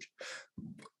performance coach.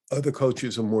 Other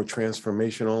coaches are more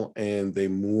transformational and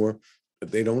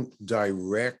they don't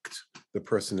direct the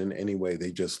person in any way.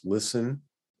 They just listen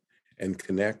and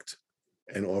connect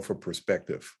and offer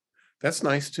perspective. That's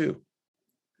nice too.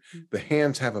 The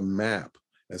hands have a map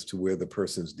as to where the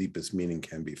person's deepest meaning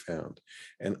can be found.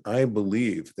 And I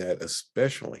believe that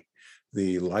especially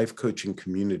the life coaching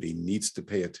community needs to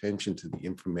pay attention to the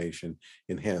information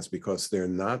in hands, because they're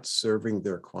not serving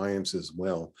their clients as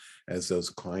well as those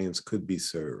clients could be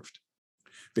served.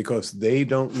 Because they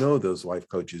don't know, those life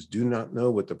coaches do not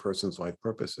know what the person's life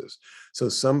purpose is. So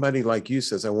somebody like you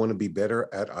says, I want to be better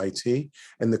at IT,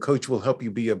 and the coach will help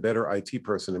you be a better IT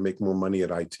person and make more money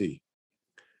at IT.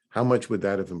 How much would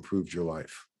that have improved your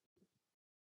life?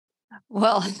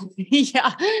 Well,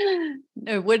 yeah,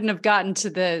 it wouldn't have gotten to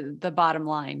the bottom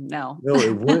line. No. No,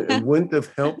 it wouldn't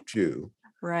have helped you.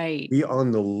 Right. Be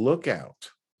on the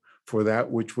lookout for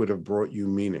that which would have brought you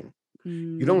meaning.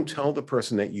 You don't tell the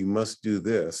person that you must do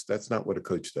this. That's not what a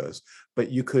coach does.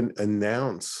 But you can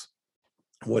announce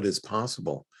what is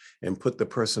possible and put the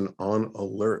person on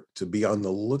alert to be on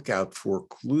the lookout for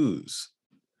clues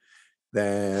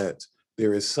that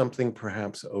there is something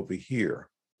perhaps over here.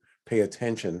 Pay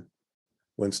attention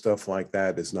when stuff like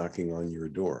that is knocking on your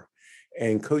door.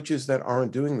 And coaches that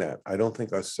aren't doing that, I don't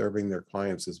think are serving their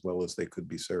clients as well as they could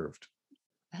be served.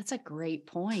 That's a great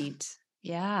point.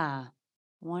 Yeah.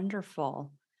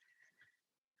 Wonderful.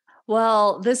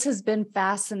 Well, this has been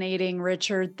fascinating,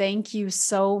 Richard. Thank you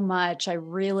so much. I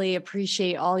really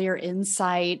appreciate all your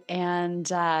insight. And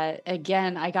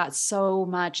again, I got so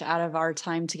much out of our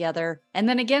time together. And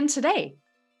then again today,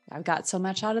 I've got so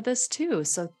much out of this too.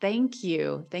 So thank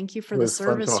you. Thank you for the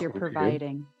service you're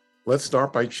providing. Let's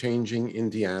start by changing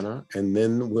Indiana, and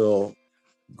then we'll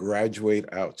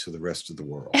graduate out to the rest of the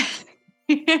world.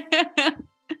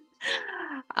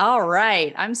 All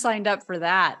right. I'm signed up for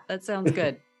that. That sounds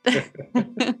good.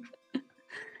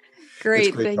 Great.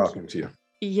 It's great talking to you.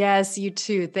 Yes, you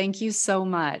too. Thank you so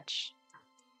much.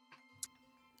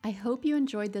 I hope you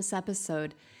enjoyed this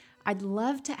episode. I'd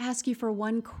love to ask you for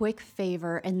one quick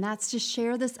favor, and that's to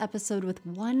share this episode with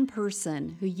one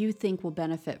person who you think will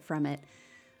benefit from it.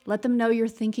 Let them know you're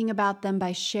thinking about them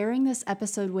by sharing this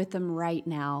episode with them right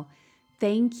now.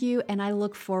 Thank you, and I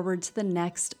look forward to the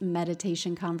next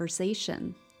meditation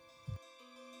conversation.